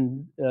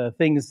legend,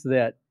 things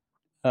that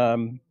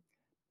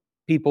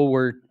people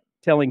were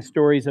telling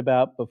stories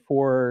about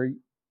before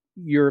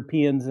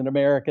Europeans and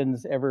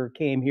Americans ever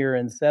came here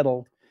and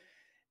settled.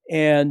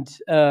 And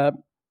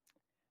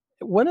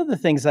one of the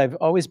things I've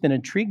always been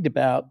intrigued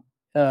about,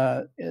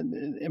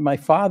 and my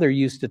father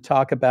used to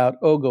talk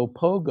about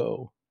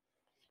Ogopogo,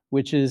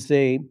 which is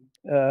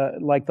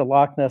like the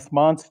Loch Ness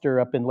Monster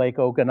up in Lake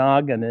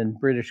Okanagan in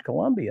British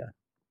Columbia.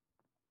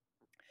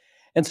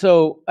 And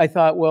so I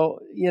thought, well,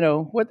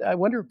 I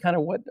wonder kind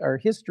of what our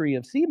history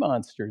of sea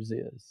monsters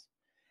is.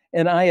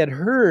 And I had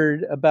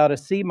heard about a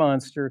sea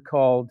monster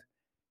called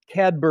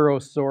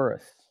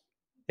Cadborosaurus.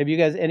 Have you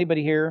guys,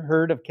 anybody here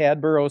heard of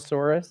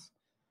Cadborosaurus?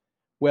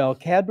 Well,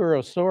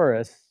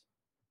 Cadborosaurus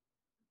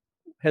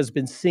has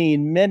been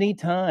seen many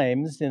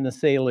times in the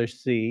Salish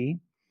Sea,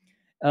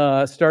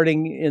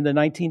 starting in the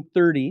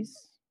 1930s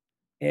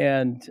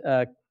and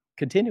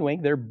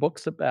continuing. There are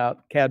books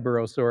about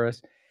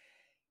Cadborosaurus.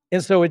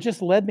 And so it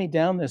just led me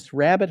down this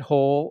rabbit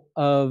hole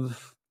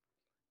of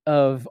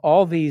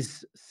all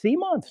these sea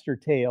monster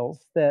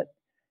tales that,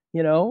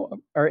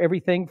 are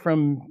everything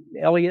from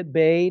Elliott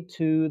Bay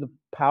to the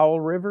Powell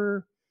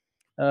River,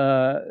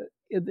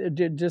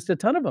 just a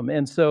ton of them.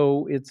 And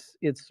so it's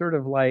sort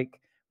of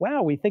like,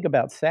 wow, we think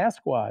about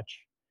Sasquatch,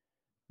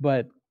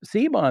 but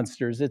sea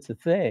monsters, it's a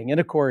thing. And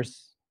of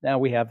course, now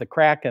we have the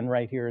Kraken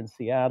right here in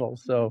Seattle.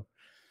 So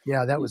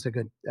yeah, that was a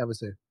good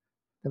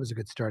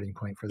starting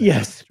point for that.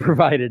 Yes,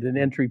 provided an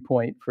entry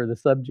point for the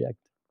subject.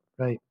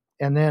 Right.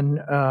 And then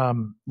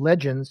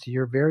legends,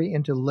 you're very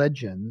into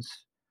legends,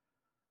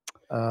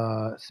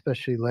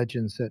 especially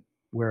legends that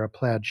wear a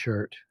plaid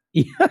shirt.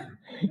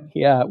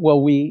 Yeah.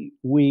 Well, we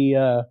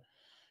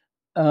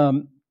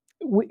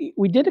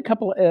did a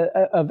couple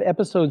of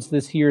episodes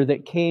this year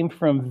that came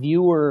from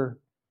viewer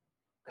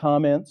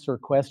comments or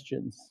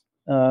questions.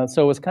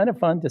 So it was kind of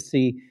fun to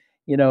see,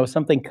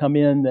 something come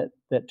in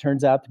that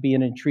turns out to be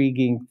an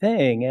intriguing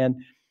thing. And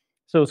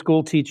so a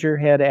school teacher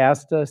had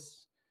asked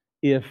us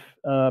if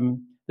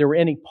there were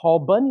any Paul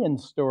Bunyan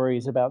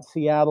stories about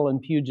Seattle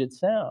and Puget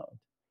Sound.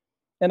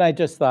 And I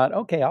just thought,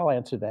 okay, I'll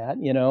answer that,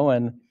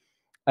 and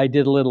I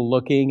did a little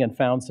looking and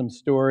found some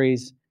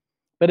stories.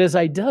 But as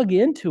I dug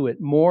into it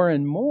more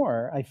and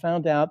more, I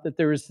found out that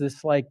there was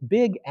this like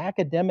big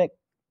academic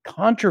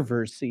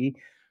controversy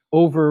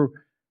over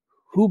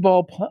who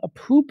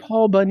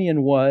Paul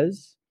Bunyan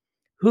was,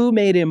 who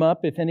made him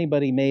up, if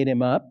anybody made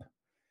him up.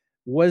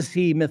 Was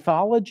he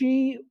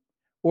mythology,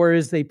 or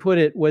as they put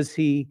it, was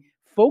he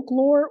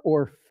folklore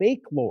or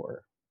fake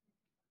lore?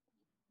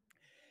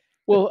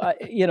 Well,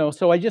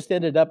 so I just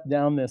ended up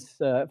down this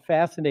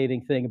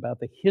fascinating thing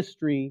about the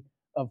history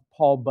of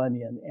Paul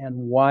Bunyan and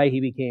why he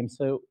became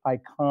so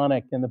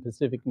iconic in the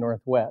Pacific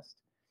Northwest.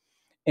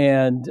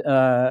 And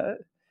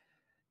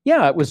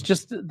yeah, it was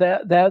just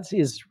that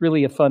is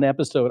really a fun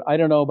episode. I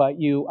don't know about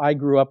you. I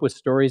grew up with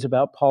stories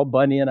about Paul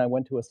Bunyan. I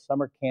went to a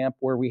summer camp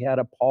where we had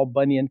a Paul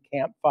Bunyan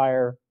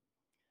campfire.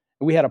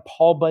 We had a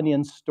Paul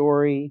Bunyan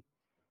story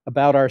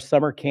about our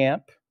summer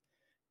camp.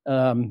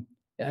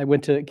 I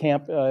went to a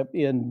camp up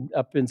in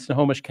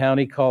Snohomish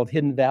County called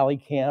Hidden Valley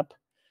Camp.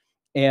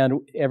 And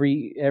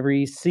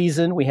every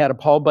season we had a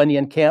Paul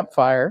Bunyan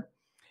campfire.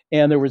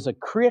 And there was a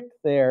creek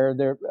there,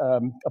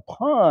 a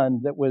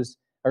pond that was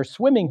our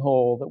swimming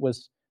hole that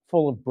was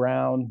full of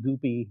brown,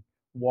 goopy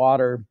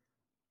water.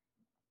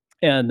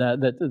 And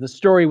the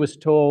story was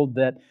told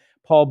that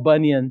Paul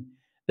Bunyan,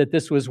 that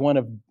this was one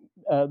of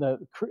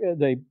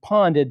the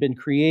pond had been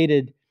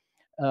created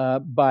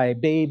by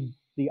Babe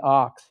the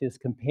ox, his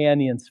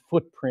companion's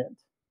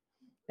footprint,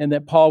 and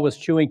that Paul was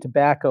chewing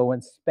tobacco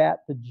and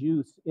spat the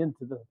juice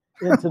into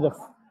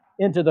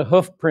the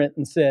hoof print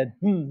and said,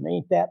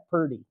 ain't that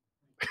purty?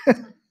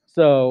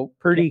 So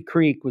Purdy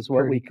Creek was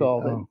what we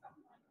called it.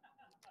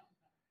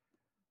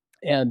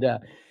 And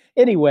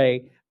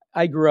anyway,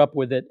 I grew up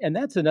with it. And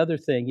that's another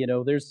thing,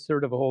 there's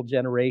sort of a whole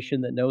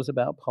generation that knows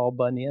about Paul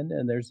Bunyan,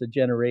 and there's a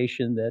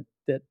generation that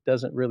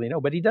doesn't really know.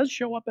 But he does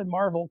show up in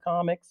Marvel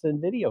comics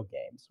and video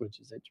games,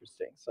 which is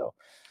interesting. So,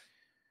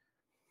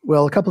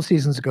 well, a couple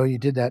seasons ago, you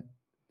did that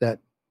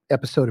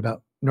episode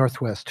about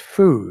Northwest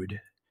food.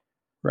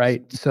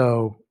 Right.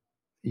 So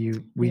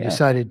we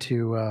decided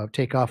to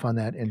take off on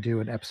that and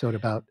do an episode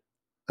about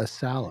a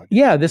salad.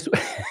 Yeah,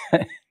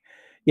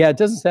 yeah, it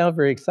doesn't sound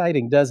very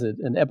exciting, does it?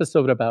 An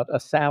episode about a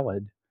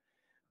salad.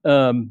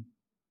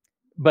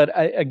 But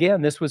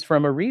again, this was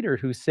from a reader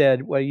who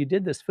said, well, you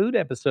did this food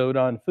episode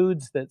on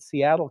foods that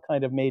Seattle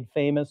kind of made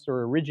famous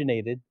or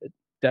originated,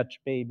 Dutch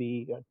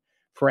baby,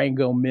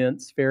 Frango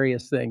mince,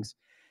 various things.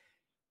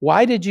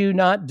 Why did you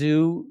not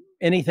do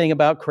anything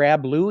about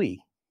crab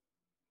Louie?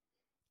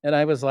 And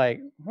I was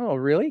like, oh,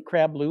 really?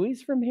 Crab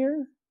Louie's from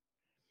here?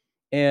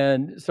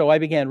 And so I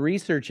began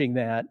researching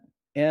that,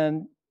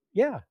 and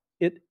yeah,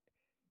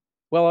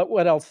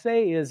 what I'll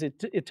say is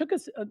it took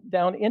us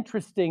down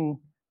interesting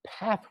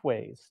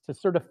pathways to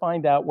sort of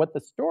find out what the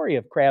story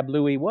of Crab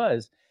Louie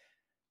was,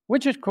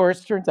 which of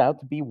course turns out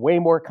to be way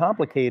more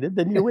complicated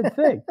than you would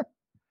think.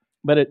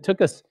 But it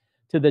took us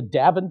to the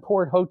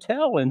Davenport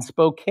Hotel in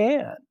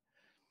Spokane,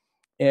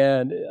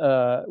 and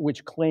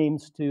which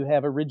claims to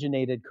have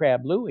originated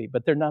Crab Louie,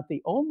 but they're not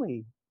the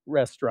only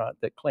restaurant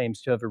that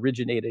claims to have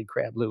originated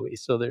Crab Louie.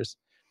 So there's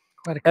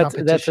quite a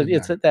competition.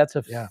 That's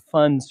a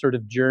fun sort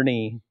of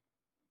journey.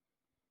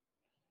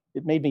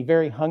 It made me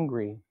very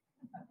hungry.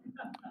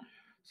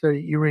 So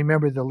you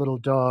remember the little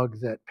dog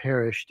that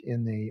perished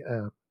in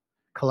the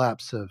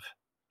collapse of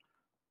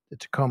the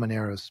Tacoma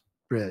Narrows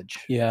Bridge?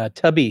 Yeah,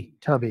 Tubby.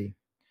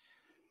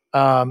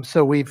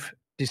 So we've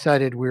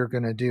decided we're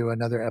going to do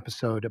another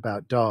episode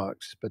about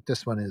dogs, but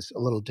this one is a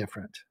little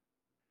different.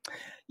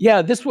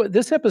 Yeah,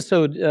 this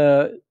episode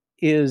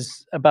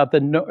is about the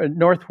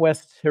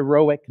Northwest's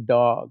heroic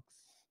dogs.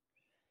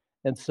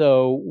 And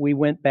so we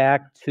went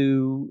back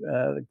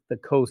to the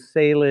Coast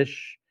Salish,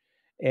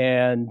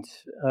 and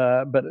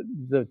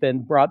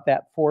then brought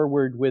that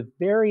forward with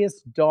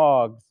various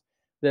dogs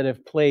that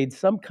have played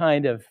some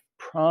kind of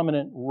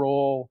prominent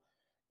role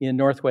in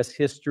Northwest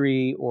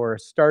history, or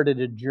started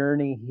a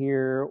journey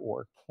here,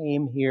 or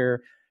came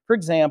here. For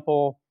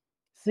example,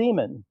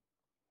 Seaman,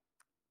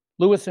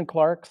 Lewis and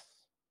Clark's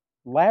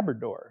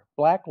Labrador,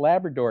 black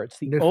Labrador. It's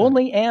the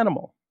only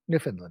animal.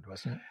 Newfoundland,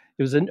 wasn't it?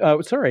 It was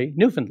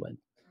Newfoundland.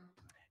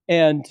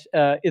 And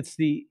it's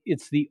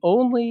the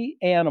only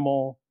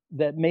animal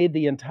that made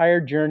the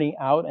entire journey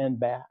out and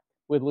back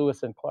with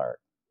Lewis and Clark.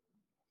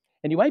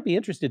 And you might be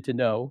interested to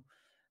know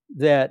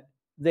that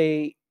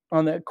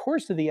on the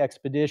course of the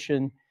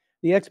expedition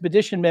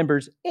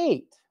members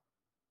ate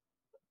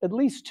at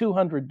least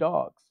 200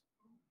 dogs.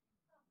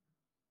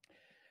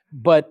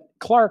 But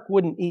Clark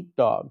wouldn't eat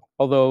dog,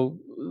 although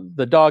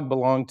the dog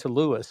belonged to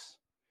Lewis.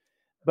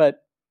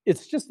 But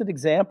it's just an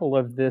example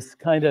of this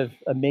kind of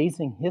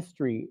amazing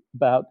history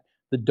about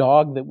the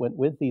dog that went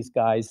with these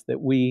guys that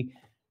we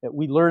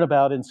learn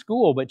about in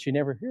school, but you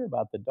never hear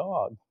about the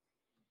dog.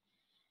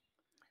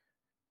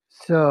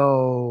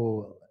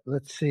 So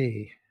let's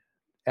see.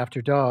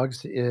 After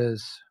Dogs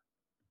is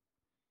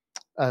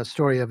a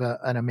story of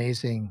an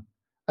amazing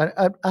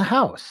a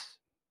house.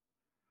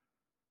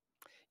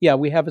 Yeah,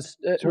 we have a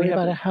story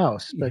about a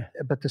house,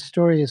 but the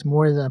story is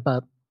more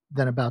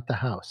than about the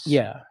house.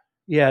 Yeah,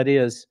 it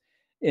is.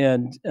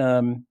 And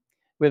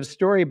we have a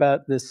story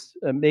about this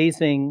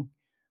amazing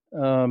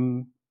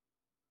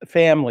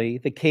family,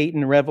 the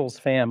Caton Revels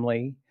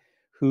family,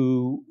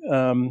 who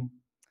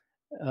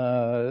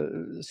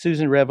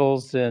Susan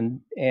Revels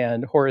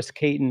and Horace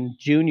Caton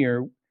Jr.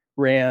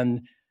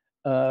 ran,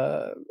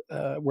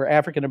 were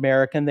African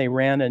American. They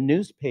ran a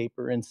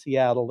newspaper in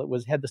Seattle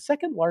that had the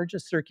second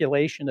largest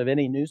circulation of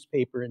any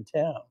newspaper in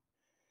town.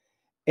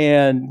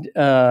 And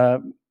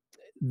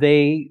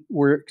they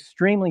were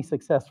extremely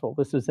successful.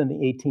 This was in the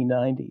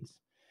 1890s.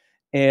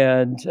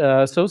 And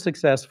so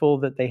successful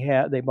that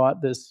they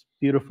bought this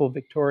beautiful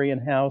Victorian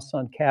house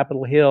on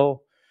Capitol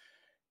Hill,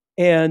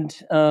 and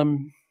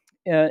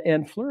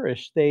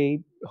flourished.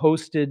 They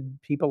hosted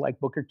people like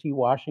Booker T.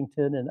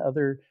 Washington and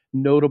other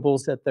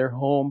notables at their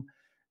home.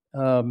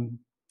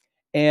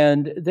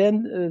 And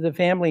then the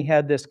family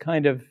had this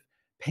kind of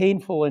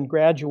painful and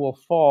gradual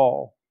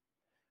fall,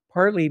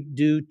 partly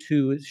due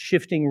to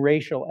shifting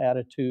racial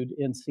attitude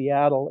in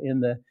Seattle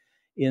in the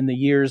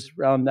years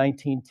around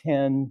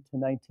 1910 to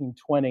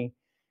 1920.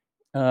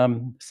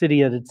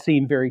 City that had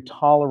seemed very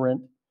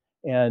tolerant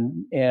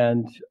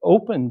and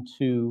open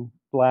to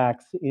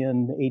blacks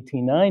in the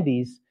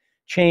 1890s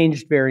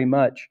changed very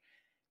much.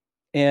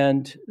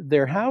 And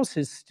their house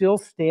is still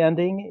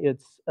standing.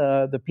 It's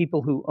the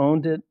people who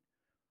owned it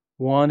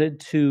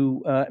wanted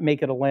to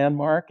make it a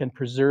landmark and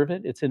preserve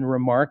it. It's in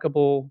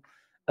remarkable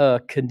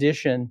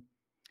condition.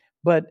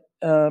 But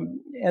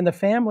and the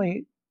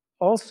family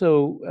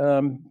also,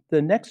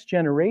 the next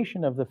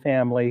generation of the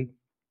family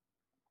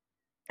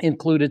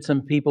included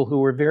some people who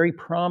were very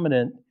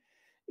prominent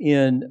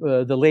in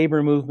the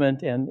labor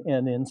movement and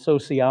in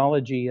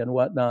sociology and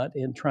whatnot,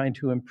 in trying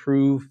to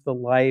improve the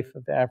life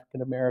of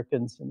African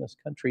Americans in this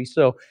country.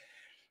 So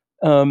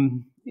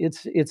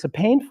it's a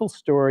painful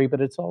story,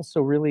 but it's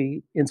also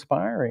really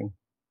inspiring.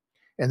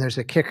 And there's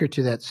a kicker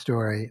to that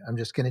story. I'm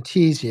just going to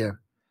tease you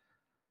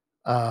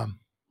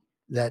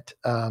that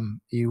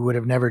you would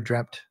have never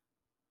dreamt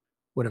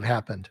would have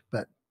happened,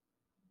 but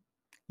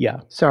yeah.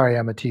 Sorry,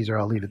 I'm a teaser.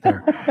 I'll leave it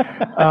there.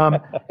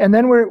 And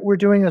then we're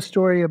doing a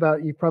story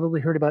about, you've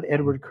probably heard about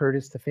Edward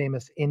Curtis, the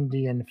famous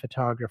Indian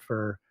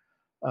photographer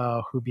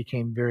who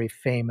became very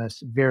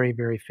famous, very,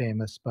 very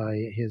famous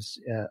by his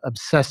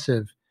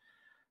obsessive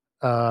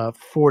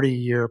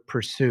 40-year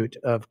pursuit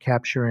of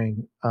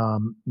capturing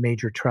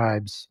major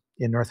tribes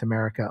in North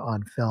America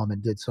on film,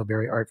 and did so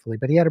very artfully.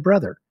 But he had a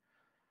brother,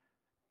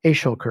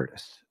 Aschel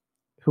Curtis,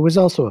 who was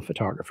also a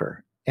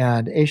photographer.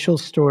 And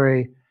Aschel's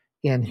story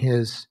in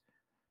his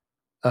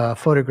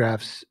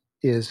photographs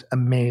is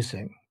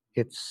amazing.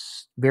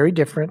 It's very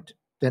different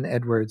than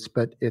Edwards,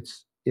 but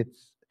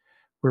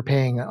we're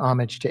paying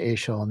homage to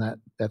Aishel, and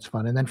that's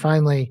fun. And then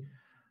finally,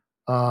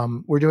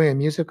 we're doing a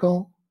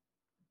musical.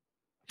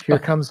 Here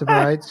Comes the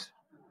Brides.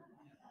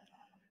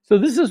 So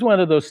this is one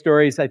of those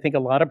stories I think a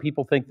lot of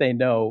people think they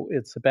know.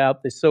 It's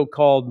about the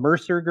so-called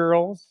Mercer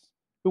girls,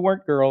 who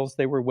weren't girls,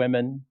 they were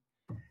women.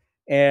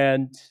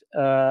 And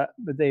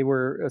they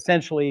were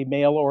essentially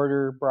mail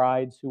order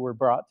brides who were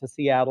brought to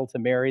Seattle to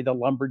marry the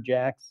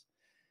lumberjacks.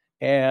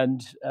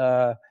 And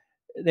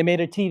they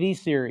made a TV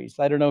series.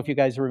 I don't know if you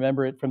guys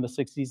remember it from the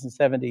 60s and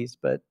 70s,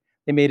 but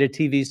they made a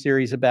TV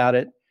series about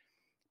it.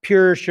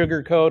 Pure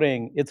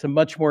sugarcoating. It's a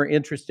much more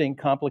interesting,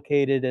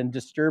 complicated, and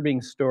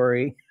disturbing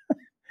story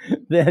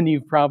than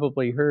you've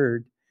probably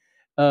heard.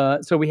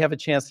 So we have a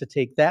chance to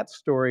take that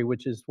story,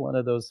 which is one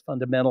of those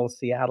fundamental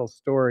Seattle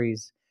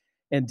stories,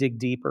 and dig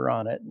deeper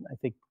on it. And I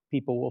think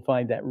people will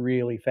find that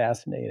really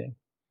fascinating.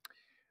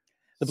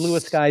 The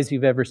bluest skies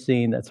you've ever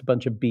seen, that's a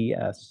bunch of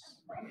BS.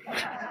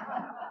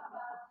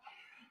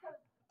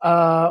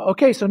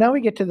 Okay, so now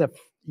we get to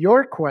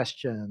your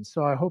questions.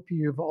 So I hope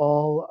you've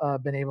all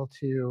been able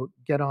to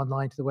get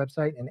online to the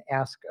website and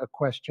ask a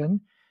question.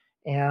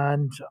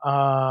 And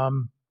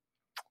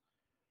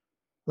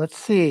let's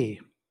see,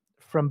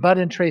 from Bud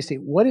and Tracy,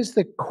 what is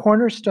the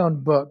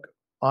cornerstone book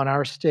on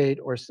our state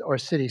or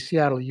city,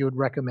 Seattle, you would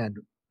recommend?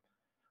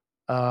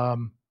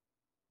 Is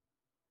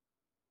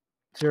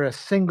there a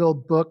single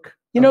book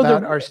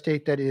about our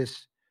state that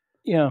is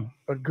a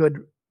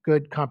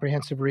good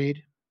comprehensive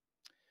read?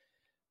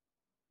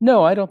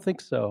 No, I don't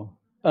think so.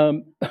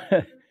 And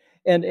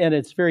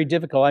it's very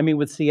difficult. I mean,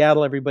 with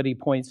Seattle, everybody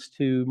points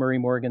to Murray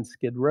Morgan's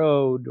Skid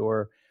Road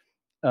or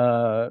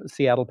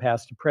Seattle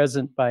Past to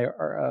Present by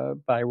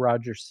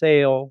Roger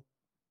Sale.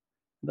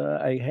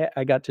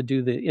 I got to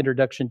do the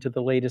introduction to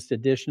the latest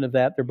edition of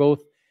that. They're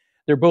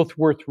both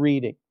worth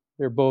reading.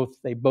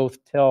 They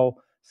both tell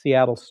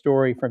Seattle's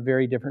story from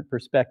very different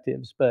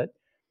perspectives. But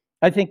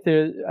I think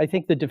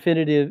the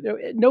definitive,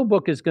 no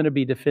book is going to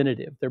be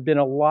definitive. There've been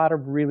a lot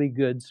of really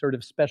good sort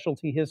of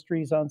specialty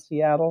histories on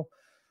Seattle.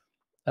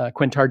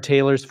 Quintard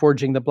Taylor's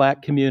Forging the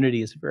Black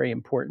Community is a very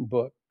important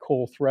book.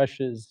 Cole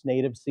Thrush's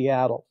Native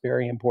Seattle,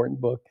 very important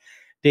book.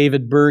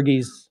 David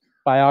Berger's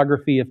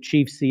Biography of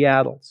Chief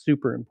Seattle,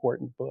 super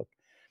important book.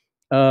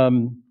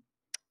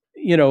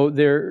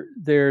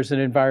 There's an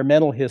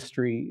environmental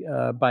history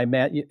by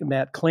Matt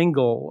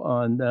Klingel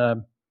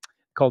on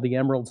called The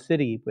Emerald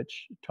City,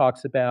 which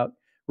talks about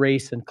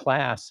race and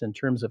class in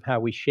terms of how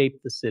we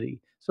shape the city.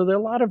 So there are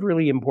a lot of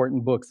really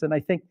important books, and I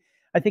think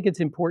it's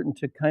important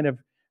to kind of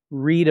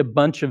read a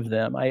bunch of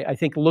them. I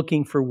think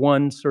looking for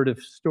one sort of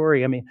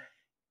story, I mean,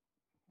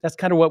 that's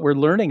kind of what we're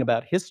learning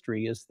about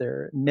history, is there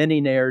are many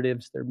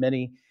narratives, there are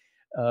many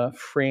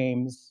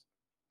frames,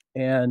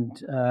 and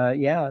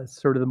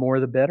sort of the more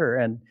the better.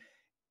 And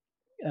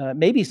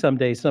maybe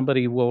someday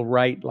somebody will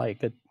write like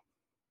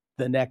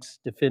the next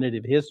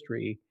definitive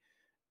history,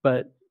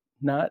 but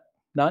not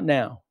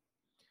now.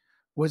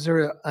 Was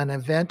there an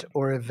event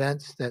or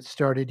events that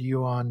started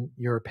you on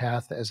your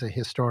path as a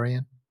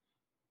historian?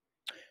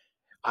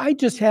 I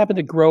just happened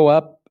to grow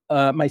up.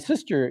 My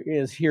sister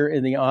is here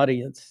in the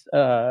audience,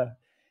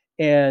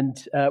 and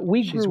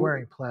She's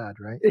wearing plaid,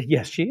 right?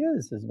 Yes, she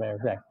is, as a matter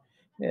of fact.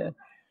 Yeah.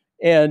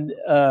 And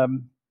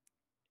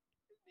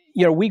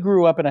we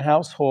grew up in a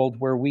household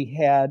where we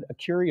had a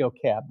curio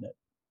cabinet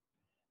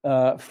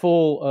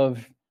full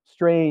of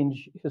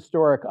strange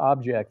historic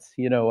objects,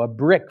 a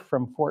brick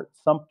from Fort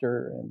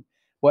Sumter and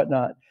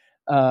whatnot.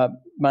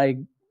 My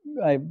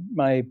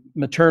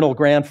maternal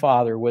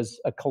grandfather was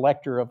a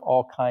collector of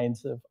all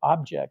kinds of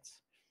objects,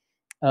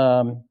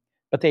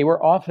 but they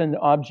were often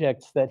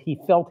objects that he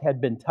felt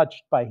had been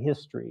touched by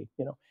history.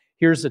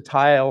 Here's a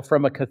tile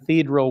from a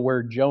cathedral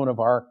where Joan of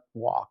Arc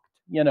walked,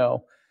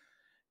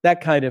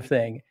 that kind of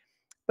thing.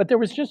 But there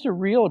was just a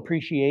real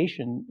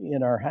appreciation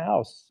in our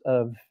house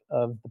of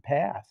the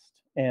past.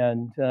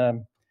 And,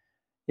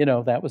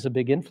 that was a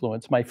big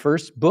influence. My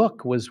first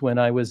book was when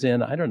I was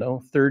in,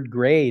 third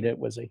grade. It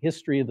was a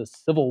history of the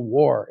Civil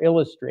War,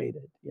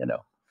 illustrated,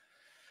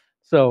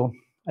 So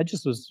I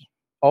just was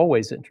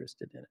always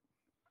interested in it.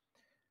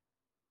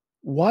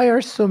 Why are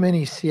so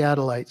many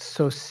Seattleites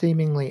so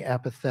seemingly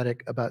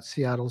apathetic about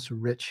Seattle's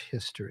rich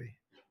history?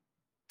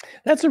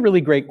 That's a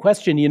really great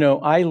question.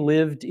 I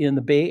lived in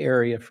the Bay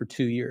Area for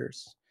 2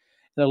 years,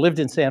 and I lived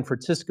in San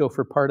Francisco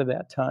for part of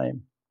that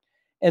time.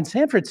 And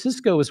San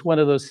Francisco is one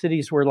of those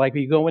cities where, like,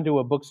 you go into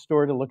a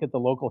bookstore to look at the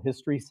local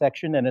history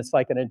section, and it's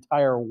like an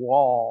entire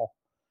wall.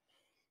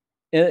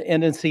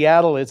 And in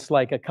Seattle, it's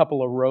like a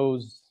couple of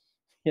rows,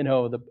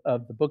 of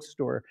the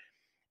bookstore.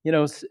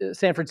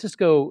 San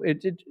Francisco,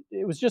 it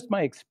was just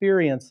my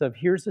experience of,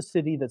 here's a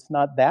city that's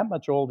not that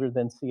much older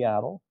than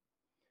Seattle,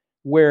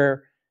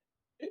 where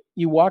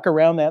you walk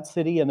around that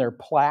city and there are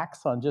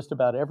plaques on just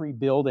about every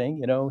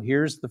building.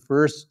 Here's the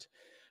first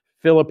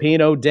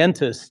Filipino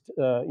dentist,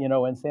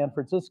 in San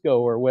Francisco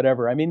or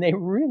whatever. I mean, they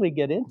really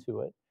get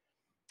into it.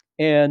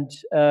 And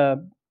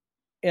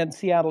and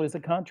Seattle is a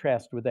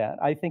contrast with that.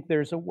 I think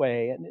there's a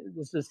way, and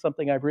this is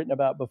something I've written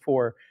about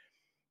before.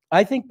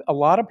 I think a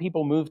lot of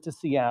people move to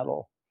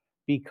Seattle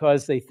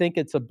because they think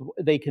it's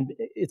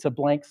a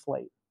blank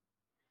slate.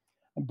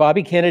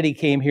 Bobby Kennedy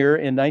came here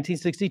in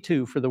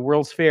 1962 for the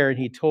World's Fair, and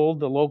he told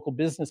the local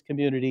business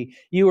community,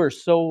 "You are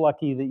so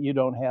lucky that you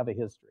don't have a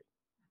history.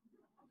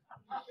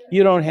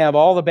 You don't have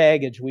all the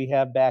baggage we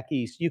have back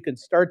east. You can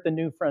start the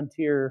new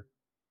frontier.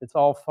 It's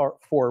all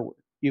forward.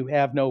 You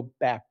have no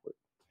backward."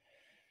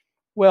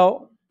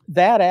 Well,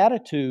 that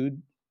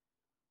attitude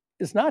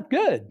is not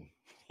good.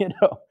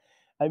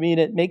 I mean,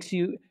 it makes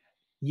you,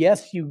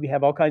 yes, you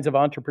have all kinds of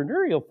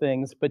entrepreneurial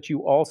things, but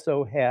you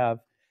also have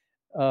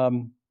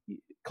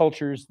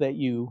cultures that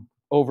you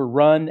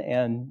overrun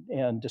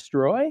and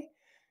destroy,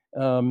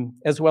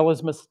 as well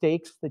as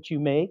mistakes that you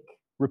make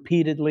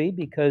repeatedly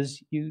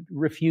because you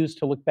refuse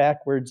to look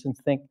backwards and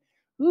think,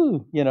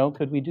 ooh,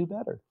 could we do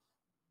better?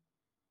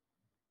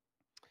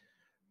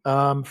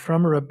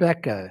 From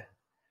Rebecca,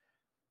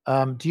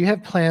 do you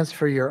have plans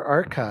for your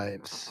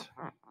archives?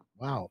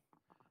 Wow.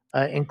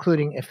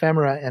 Including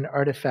ephemera and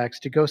artifacts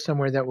to go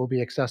somewhere that will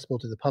be accessible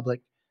to the public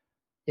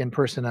in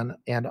person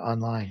and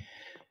online?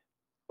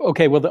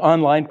 Okay, well, the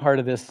online part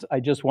of this, I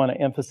just want to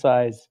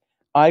emphasize,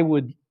 I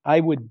would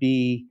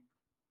be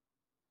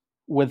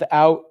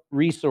without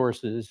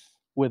resources,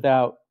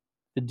 without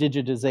the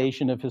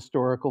digitization of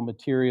historical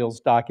materials,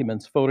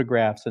 documents,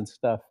 photographs, and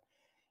stuff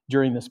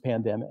during this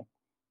pandemic.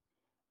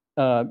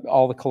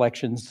 All the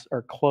collections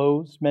are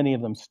closed. Many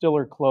of them still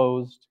are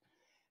closed.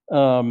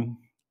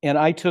 And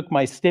I took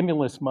my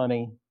stimulus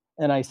money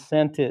and I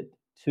sent it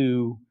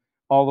to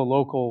all the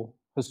local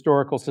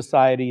historical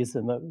societies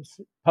and the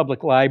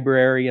public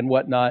library and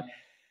whatnot,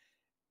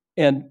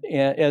 and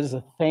as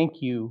a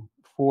thank you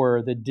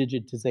for the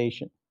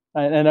digitization.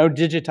 I know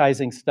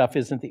digitizing stuff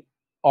isn't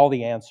all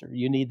the answer.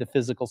 You need the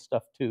physical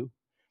stuff too.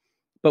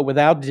 But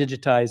without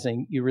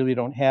digitizing, you really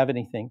don't have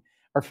anything.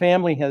 Our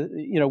family has,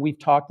 we've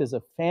talked as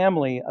a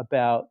family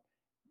about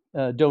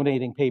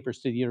donating papers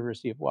to the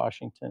University of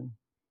Washington.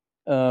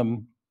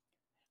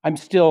 I'm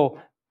still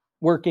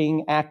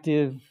working,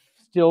 active,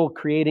 still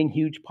creating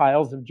huge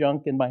piles of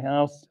junk in my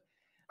house.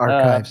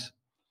 Archives.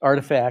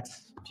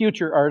 Artifacts,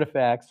 future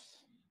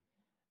artifacts.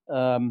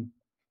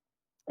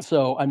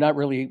 So I'm not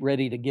really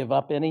ready to give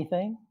up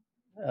anything.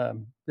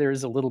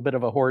 There's a little bit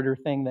of a hoarder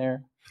thing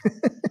there.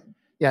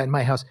 Yeah, in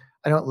my house,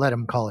 I don't let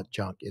them call it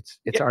junk. It's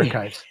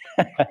archives.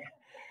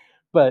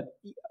 But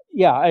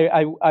yeah,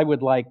 I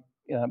would like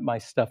my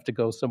stuff to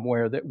go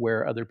somewhere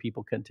where other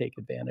people can take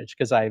advantage,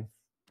 because I've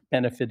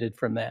benefited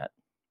from that.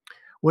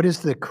 What is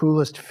the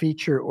coolest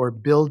feature or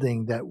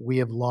building that we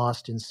have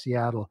lost in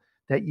Seattle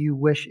that you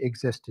wish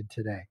existed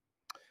today?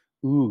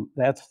 Ooh,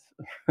 that's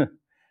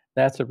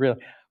a real.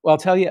 Well, I'll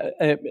tell you,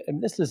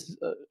 and this is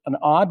an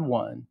odd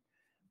one,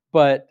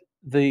 but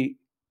the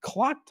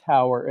clock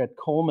tower at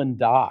Coleman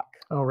Dock.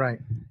 Oh, right.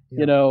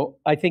 Yeah.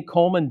 I think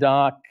Coleman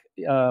Dock,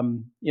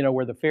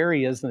 where the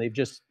ferry is, and they've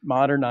just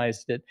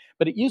modernized it,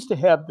 but it used to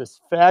have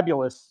this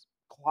fabulous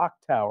clock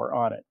tower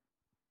on it.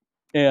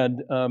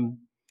 And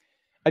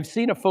I've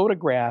seen a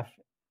photograph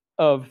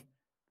of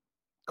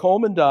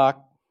Coleman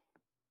Dock,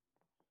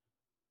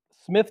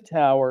 Smith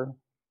Tower,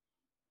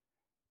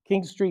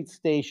 King Street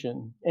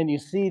Station, and you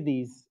see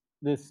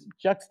this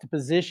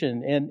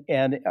juxtaposition,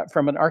 and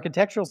from an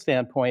architectural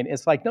standpoint,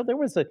 it's like, no, there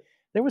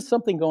was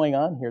something going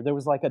on here. There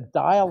was like a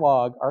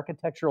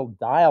architectural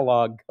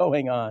dialogue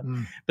going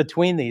on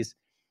between these.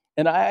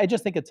 And I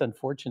just think it's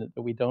unfortunate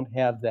that we don't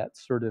have that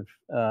sort of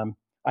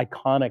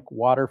iconic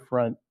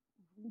waterfront,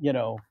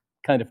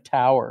 kind of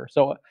tower.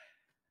 So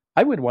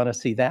I would want to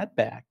see that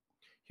back.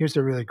 Here's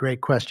a really great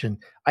question.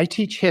 I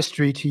teach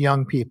history to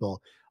young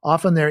people.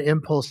 Often their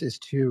impulse is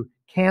to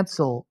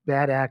cancel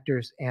bad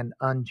actors and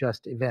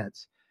unjust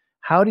events.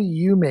 How do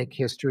you make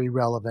history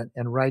relevant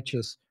and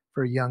righteous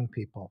for young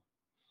people?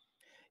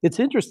 It's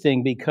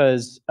interesting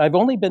because I've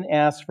only been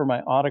asked for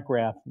my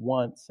autograph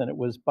once, and it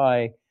was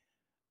by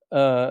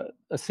a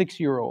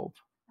 6-year-old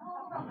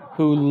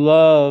who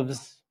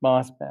loves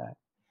Mossback.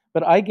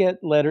 But I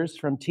get letters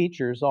from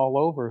teachers all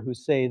over who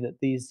say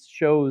that these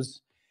shows,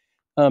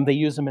 they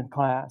use them in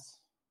class.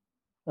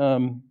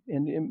 And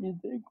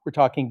we're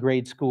talking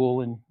grade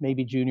school and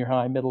maybe junior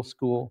high, middle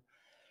school,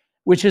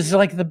 which is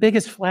like the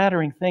biggest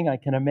flattering thing I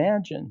can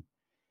imagine.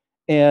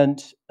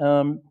 And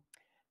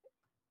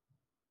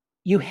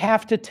you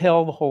have to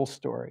tell the whole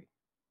story.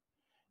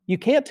 You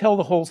can't tell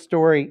the whole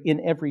story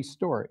in every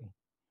story,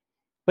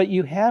 but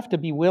you have to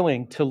be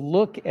willing to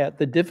look at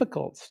the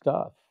difficult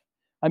stuff.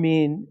 I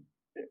mean,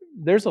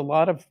 there's a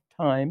lot of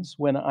times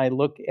when I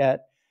look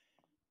at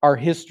our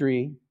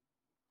history.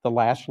 The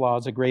Lash Law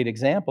is a great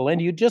example,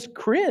 and you just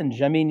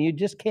cringe. I mean, you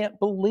just can't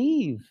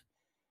believe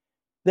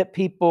that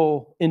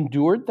people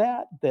endured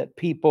that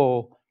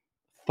people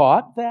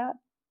thought that,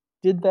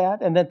 did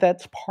that, and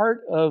that's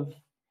part of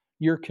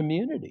your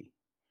community.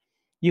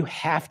 You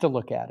have to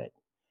look at it.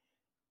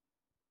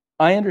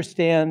 I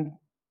understand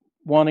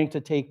wanting to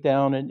take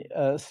down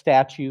a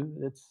statue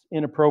that's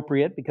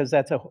inappropriate because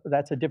that's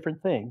a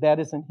different thing. That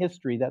isn't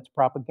history, that's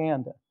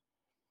propaganda.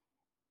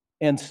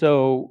 And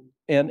so,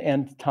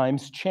 and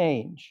times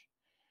change.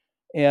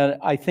 And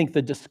I think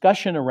the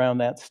discussion around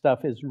that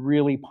stuff is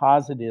really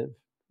positive,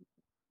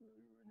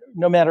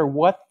 no matter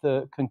what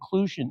the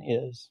conclusion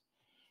is.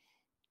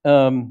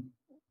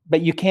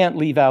 But you can't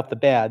leave out the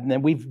bad. And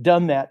then we've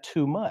done that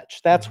too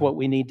much. That's what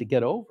we need to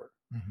get over.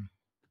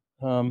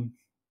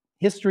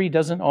 History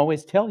doesn't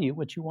always tell you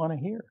what you want to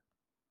hear.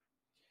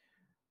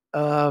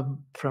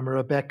 From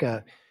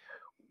Rebecca,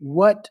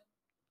 what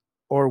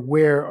or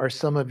where are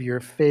some of your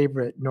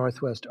favorite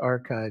Northwest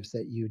archives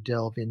that you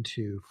delve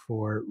into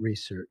for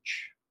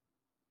research?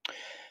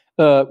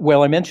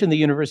 Well, I mentioned the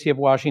University of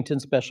Washington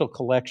Special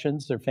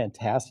Collections. They're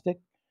fantastic.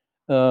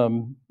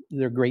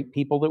 They're great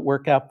people that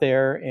work out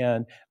there.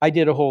 And I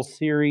did a whole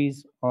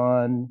series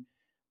on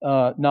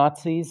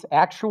Nazis,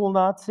 actual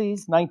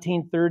Nazis,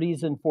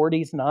 1930s and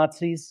 40s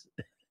Nazis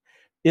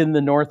in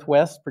the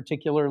Northwest,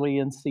 particularly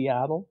in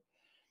Seattle.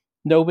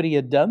 Nobody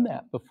had done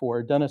that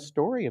before, done a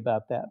story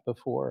about that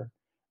before.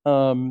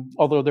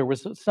 Although there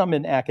was some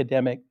in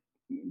academic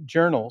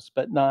journals,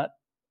 but not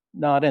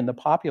in the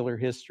popular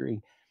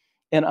history.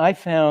 And I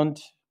found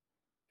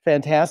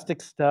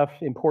fantastic stuff,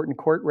 important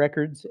court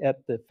records at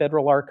the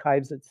Federal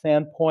Archives at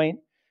Sandpoint.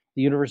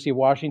 The University of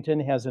Washington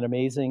has an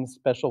amazing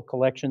special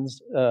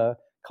collections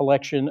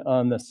collection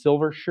on the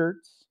Silver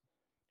Shirts,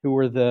 who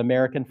were the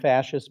American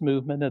fascist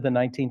movement of the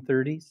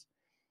 1930s.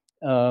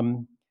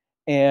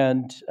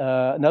 And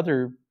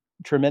another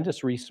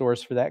tremendous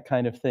resource for that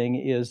kind of thing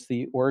is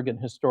the Oregon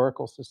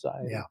Historical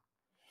Society.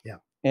 Yeah.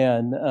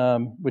 And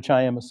which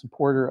I am a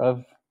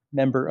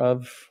member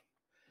of.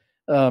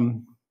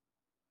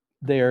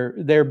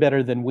 They're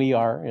better than we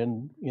are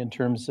in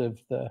terms of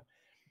the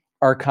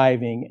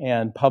archiving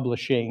and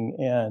publishing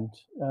and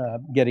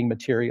getting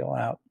material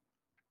out.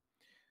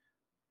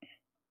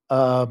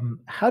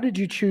 How did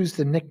you choose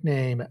the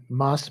nickname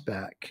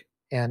Mossback?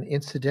 And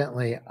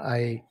incidentally,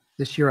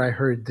 this year I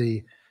heard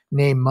the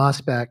name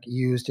Mossback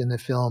used in the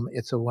film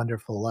It's a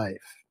Wonderful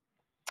Life.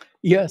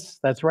 Yes,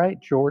 that's right,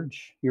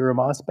 George. You're a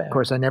Mossback. Of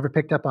course, I never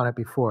picked up on it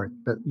before,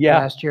 but yeah.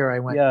 Last year I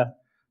went,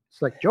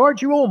 it's like,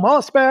 George, you old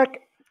Mossback.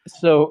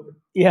 So,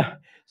 yeah.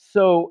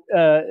 So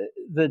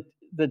the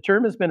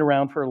term has been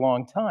around for a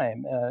long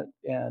time,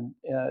 and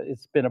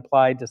it's been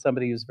applied to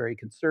somebody who's very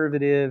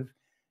conservative.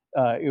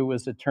 It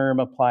was a term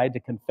applied to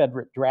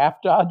Confederate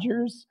draft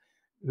dodgers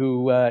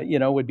who,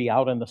 would be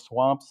out in the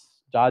swamps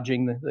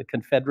dodging the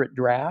Confederate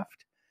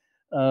draft.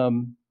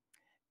 Old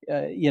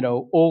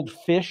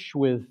fish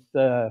with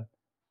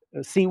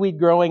seaweed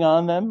growing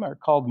on them are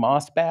called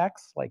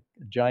mossbacks, like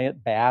a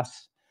giant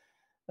bass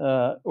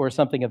or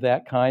something of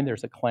that kind.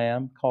 There's a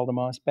clam called a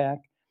mossback.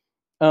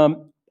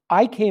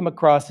 I came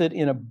across it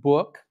in a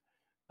book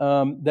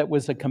that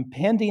was a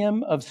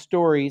compendium of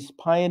stories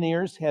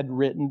pioneers had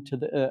written to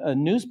a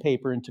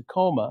newspaper in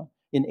Tacoma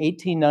in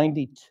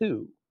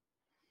 1892.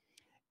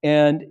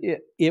 And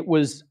it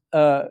was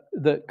a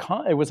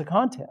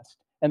contest.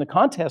 And the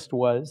contest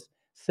was,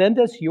 send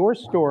us your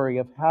story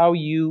of how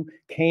you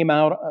came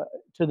out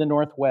to the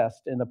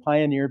Northwest in the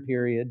pioneer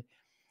period.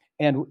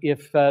 And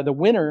if the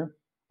winner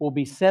will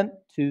be sent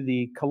to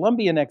the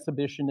Columbian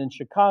exhibition in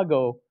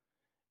Chicago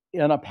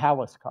in a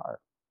palace car.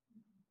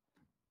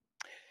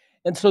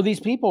 And so these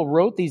people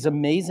wrote these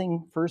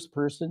amazing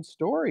first-person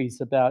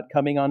stories about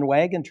coming on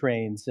wagon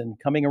trains and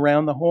coming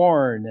around the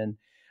Horn and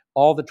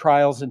all the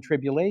trials and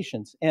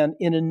tribulations. And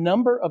in a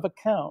number of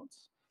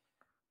accounts,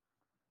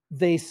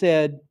 they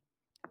said,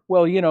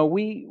 well,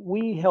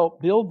 we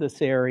helped build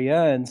this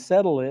area and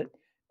settle it,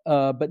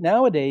 but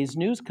nowadays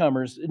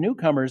newcomers,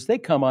 they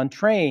come on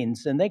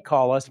trains and they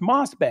call us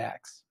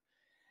mossbacks.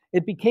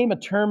 It became a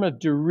term of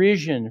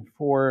derision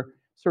for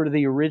sort of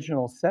the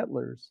original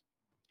settlers.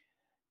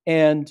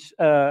 And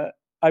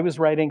I was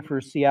writing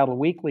for Seattle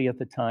Weekly at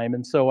the time,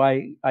 and so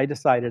I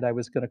decided I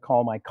was going to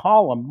call my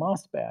column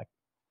Mossback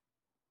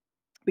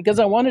because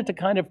I wanted to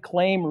kind of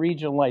claim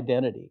regional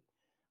identity.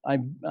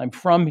 I'm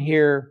from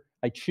here.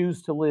 I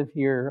choose to live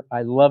here.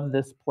 I love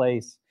this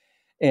place,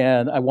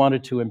 and I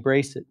wanted to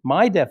embrace it.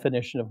 My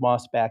definition of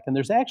Mossback, and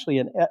there's actually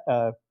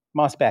a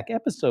Mossback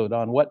episode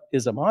on what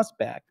is a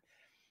Mossback,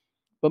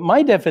 but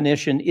my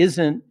definition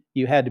isn't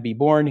you had to be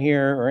born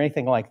here or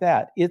anything like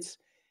that. It's,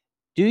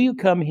 do you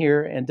come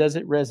here and does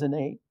it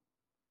resonate?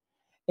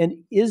 And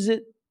is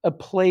it a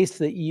place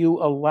that you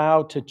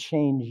allow to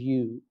change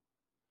you?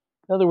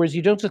 In other words,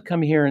 you don't just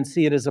come here and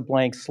see it as a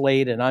blank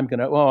slate and I'm going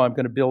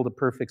to build a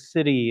perfect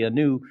city, a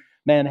new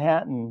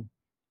Manhattan.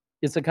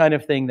 It's the kind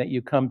of thing that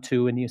you come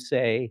to and you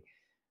say,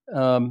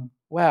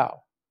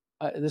 wow,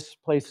 this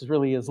place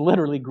has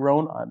literally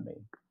grown on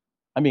me.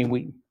 I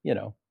mean,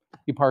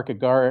 you park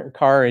a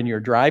car in your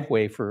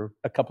driveway for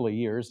a couple of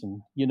years and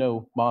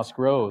moss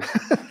grows.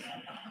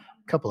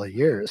 Couple of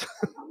years.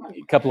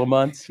 A couple of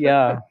months,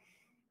 yeah.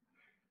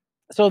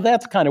 So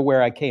that's kind of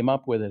where I came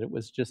up with it. It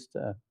was just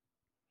a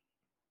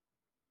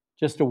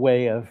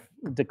way of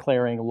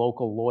declaring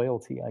local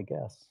loyalty, I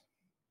guess.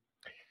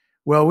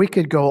 Well, we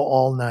could go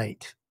all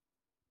night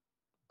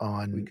We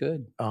on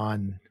could.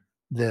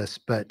 this,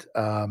 but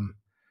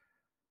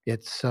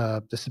this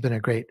has been a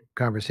great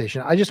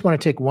conversation. I just want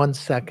to take 1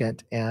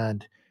 second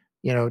and,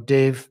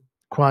 Dave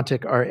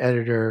Quantick, our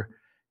editor,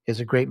 is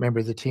a great member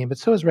of the team, but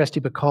so is Rusty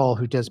Bacall,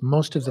 who does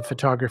most of the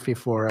photography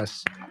for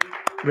us.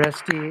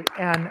 Rusty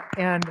and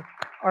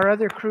our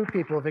other crew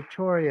people,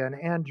 Victoria and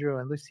Andrew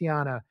and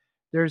Luciana.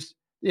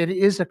 It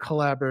is a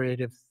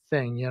collaborative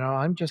thing.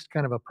 I'm just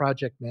kind of a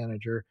project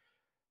manager.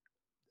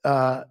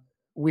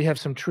 We have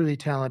some truly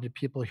talented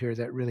people here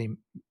that really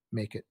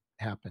make it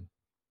happen.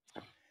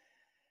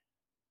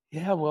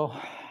 Yeah,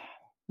 well,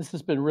 this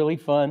has been really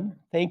fun.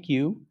 Thank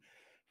you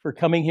for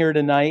coming here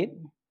tonight. I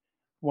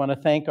want to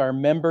thank our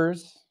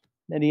members,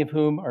 many of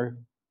whom are,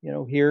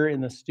 here in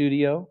the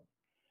studio.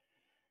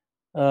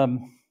 I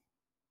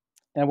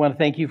want to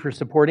thank you for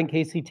supporting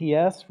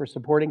KCTS, for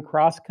supporting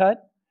Crosscut.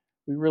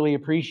 We really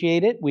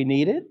appreciate it. We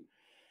need it.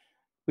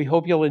 We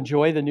hope you'll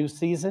enjoy the new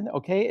season.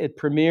 Okay, it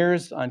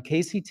premieres on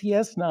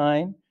KCTS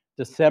 9,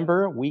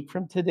 December, a week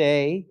from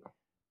today,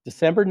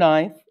 December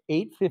 9th,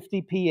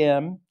 8:50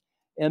 p.m.,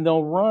 and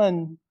they'll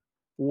run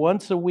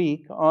once a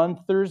week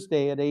on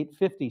Thursday at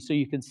 8:50, so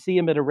you can see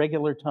them at a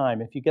regular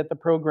time. If you get the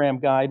program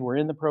guide, we're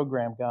in the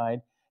program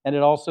guide, and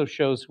it also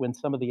shows when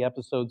some of the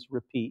episodes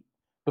repeat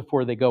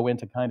before they go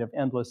into kind of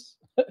endless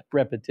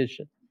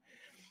repetition.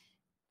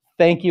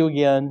 Thank you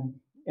again,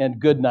 and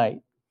good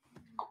night.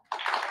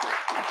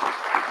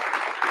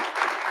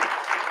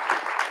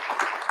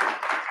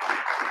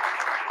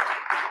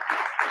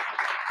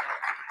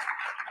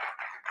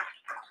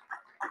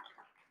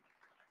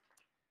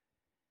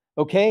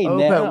 Okay,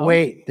 now. But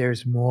wait,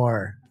 there's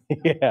more.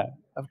 Yeah.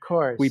 Of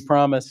course. We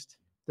promised.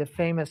 The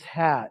famous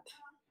hat.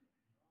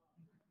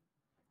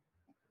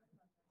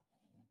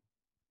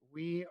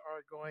 We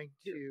are going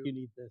to... You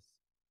need this.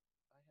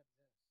 I have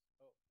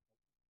this.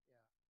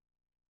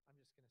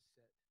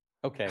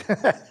 Oh, yeah. I'm just going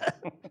to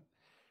sit. Okay.